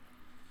 and like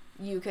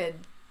you could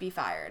be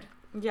fired.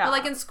 Yeah. But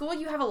like in school,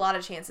 you have a lot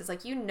of chances.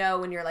 Like you know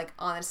when you're like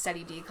on a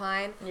steady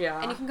decline. Yeah.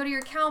 And you can go to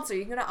your counselor.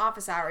 You can go to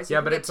office hours. You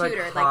Yeah, can but get it's like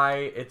tutored. high.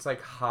 It's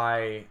like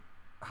high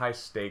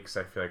stakes.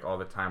 I feel like all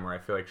the time. Where I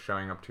feel like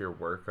showing up to your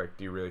work. Like,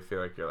 do you really feel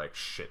like you're like,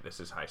 shit?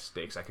 This is high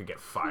stakes. I could get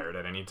fired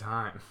at any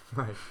time.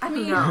 Like, I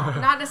mean, No.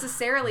 not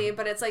necessarily,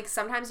 but it's like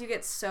sometimes you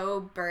get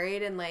so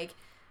buried in like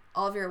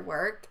all of your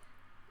work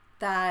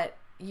that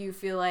you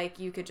feel like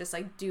you could just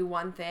like do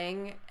one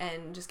thing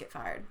and just get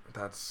fired.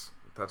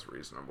 that's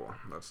reasonable.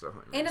 That's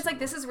definitely. And it's like,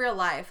 this reasonable. is real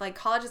life. Like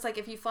college is like,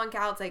 if you flunk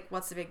out, it's like,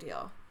 what's the big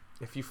deal?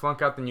 If you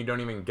flunk out, then you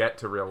don't even get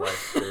to real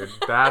life, dude.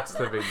 That's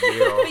the big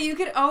deal. But you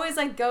could always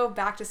like go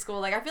back to school.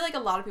 Like I feel like a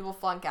lot of people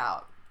flunk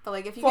out. But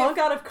like if you Flunk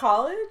get, out of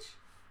college?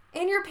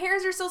 and your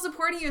parents are still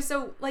supporting you,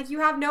 so like you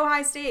have no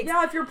high stakes.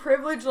 Yeah, if you're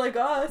privileged like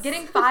us.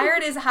 Getting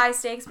fired is high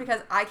stakes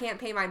because I can't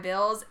pay my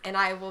bills and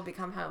I will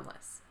become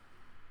homeless.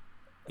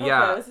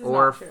 Yeah, this is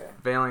or not true.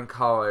 failing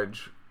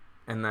college,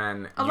 and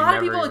then A you lot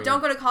of never people even-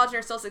 don't go to college and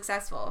are still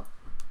successful.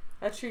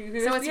 That's true. You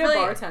could So just it's be really- a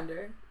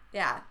bartender.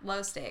 Yeah,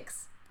 low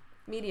stakes.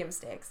 Medium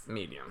stakes.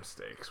 medium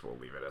stakes. We'll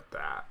leave it at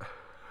that.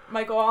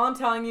 Michael, all I'm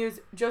telling you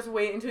is just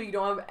wait until you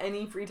don't have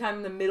any free time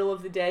in the middle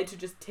of the day to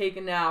just take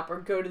a nap or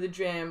go to the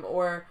gym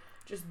or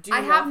just do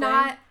I have nothing.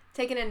 not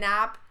taken a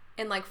nap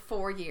in like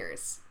 4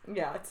 years.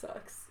 Yeah, it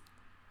sucks.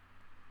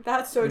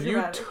 That's so You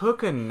dramatic.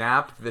 took a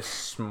nap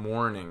this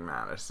morning,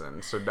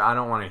 Madison, so I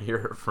don't want to hear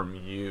it from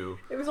you.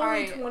 It was All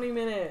only right. 20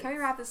 minutes. Can we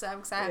wrap this up?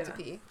 Because I have to Yeah.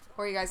 pee.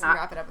 Or you guys can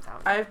wrap it up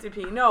without me. I have to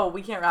pee. No,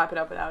 we can't wrap it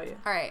up without you.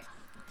 All right.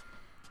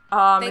 It's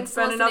Thanks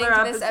for been listening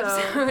another to this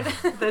episode.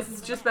 episode. This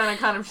has just been a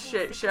kind of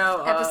shit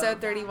show. Episode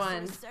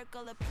 31.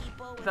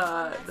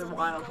 The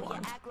wild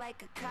one.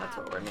 That's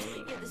what we're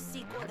naming it.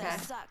 Okay.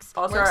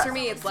 Also, Works for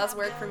me. It's less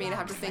work for me to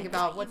have to think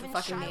about what to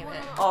fucking name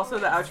it. Also,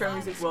 the outro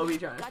music will be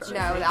Jonas Brothers.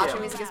 No, the Thank outro you.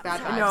 music is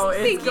bad vibes. No,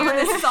 it's Thank you. going-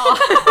 This is all.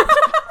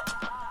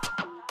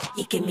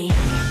 You give me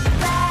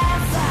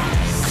bad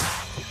vibes,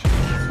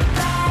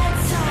 bad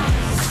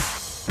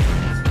times,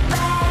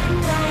 bad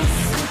nights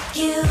with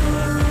you.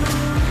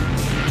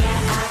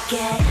 Yeah, I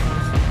get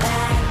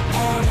bad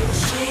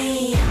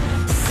energy,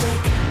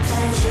 sick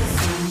pleasure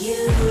from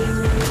you.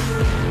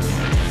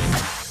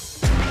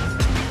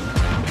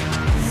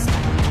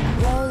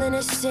 Rolling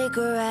a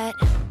cigarette.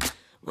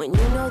 When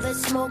you know that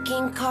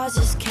smoking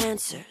causes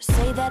cancer,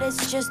 say that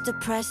it's just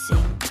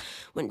depressing.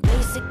 When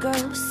basic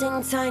girls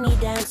sing Tiny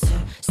Dancer,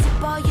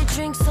 sip all your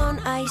drinks on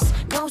ice,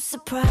 no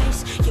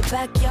surprise. Your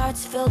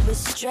backyard's filled with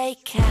stray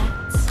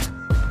cats,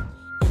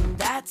 and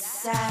that's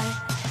sad.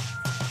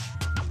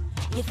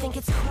 You think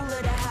it's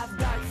cooler to have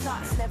dark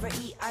thoughts, never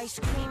eat ice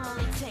cream,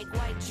 only take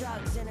white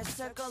drugs. In a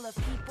circle of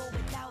people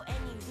without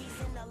any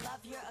reason to love,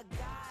 you're a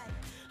god.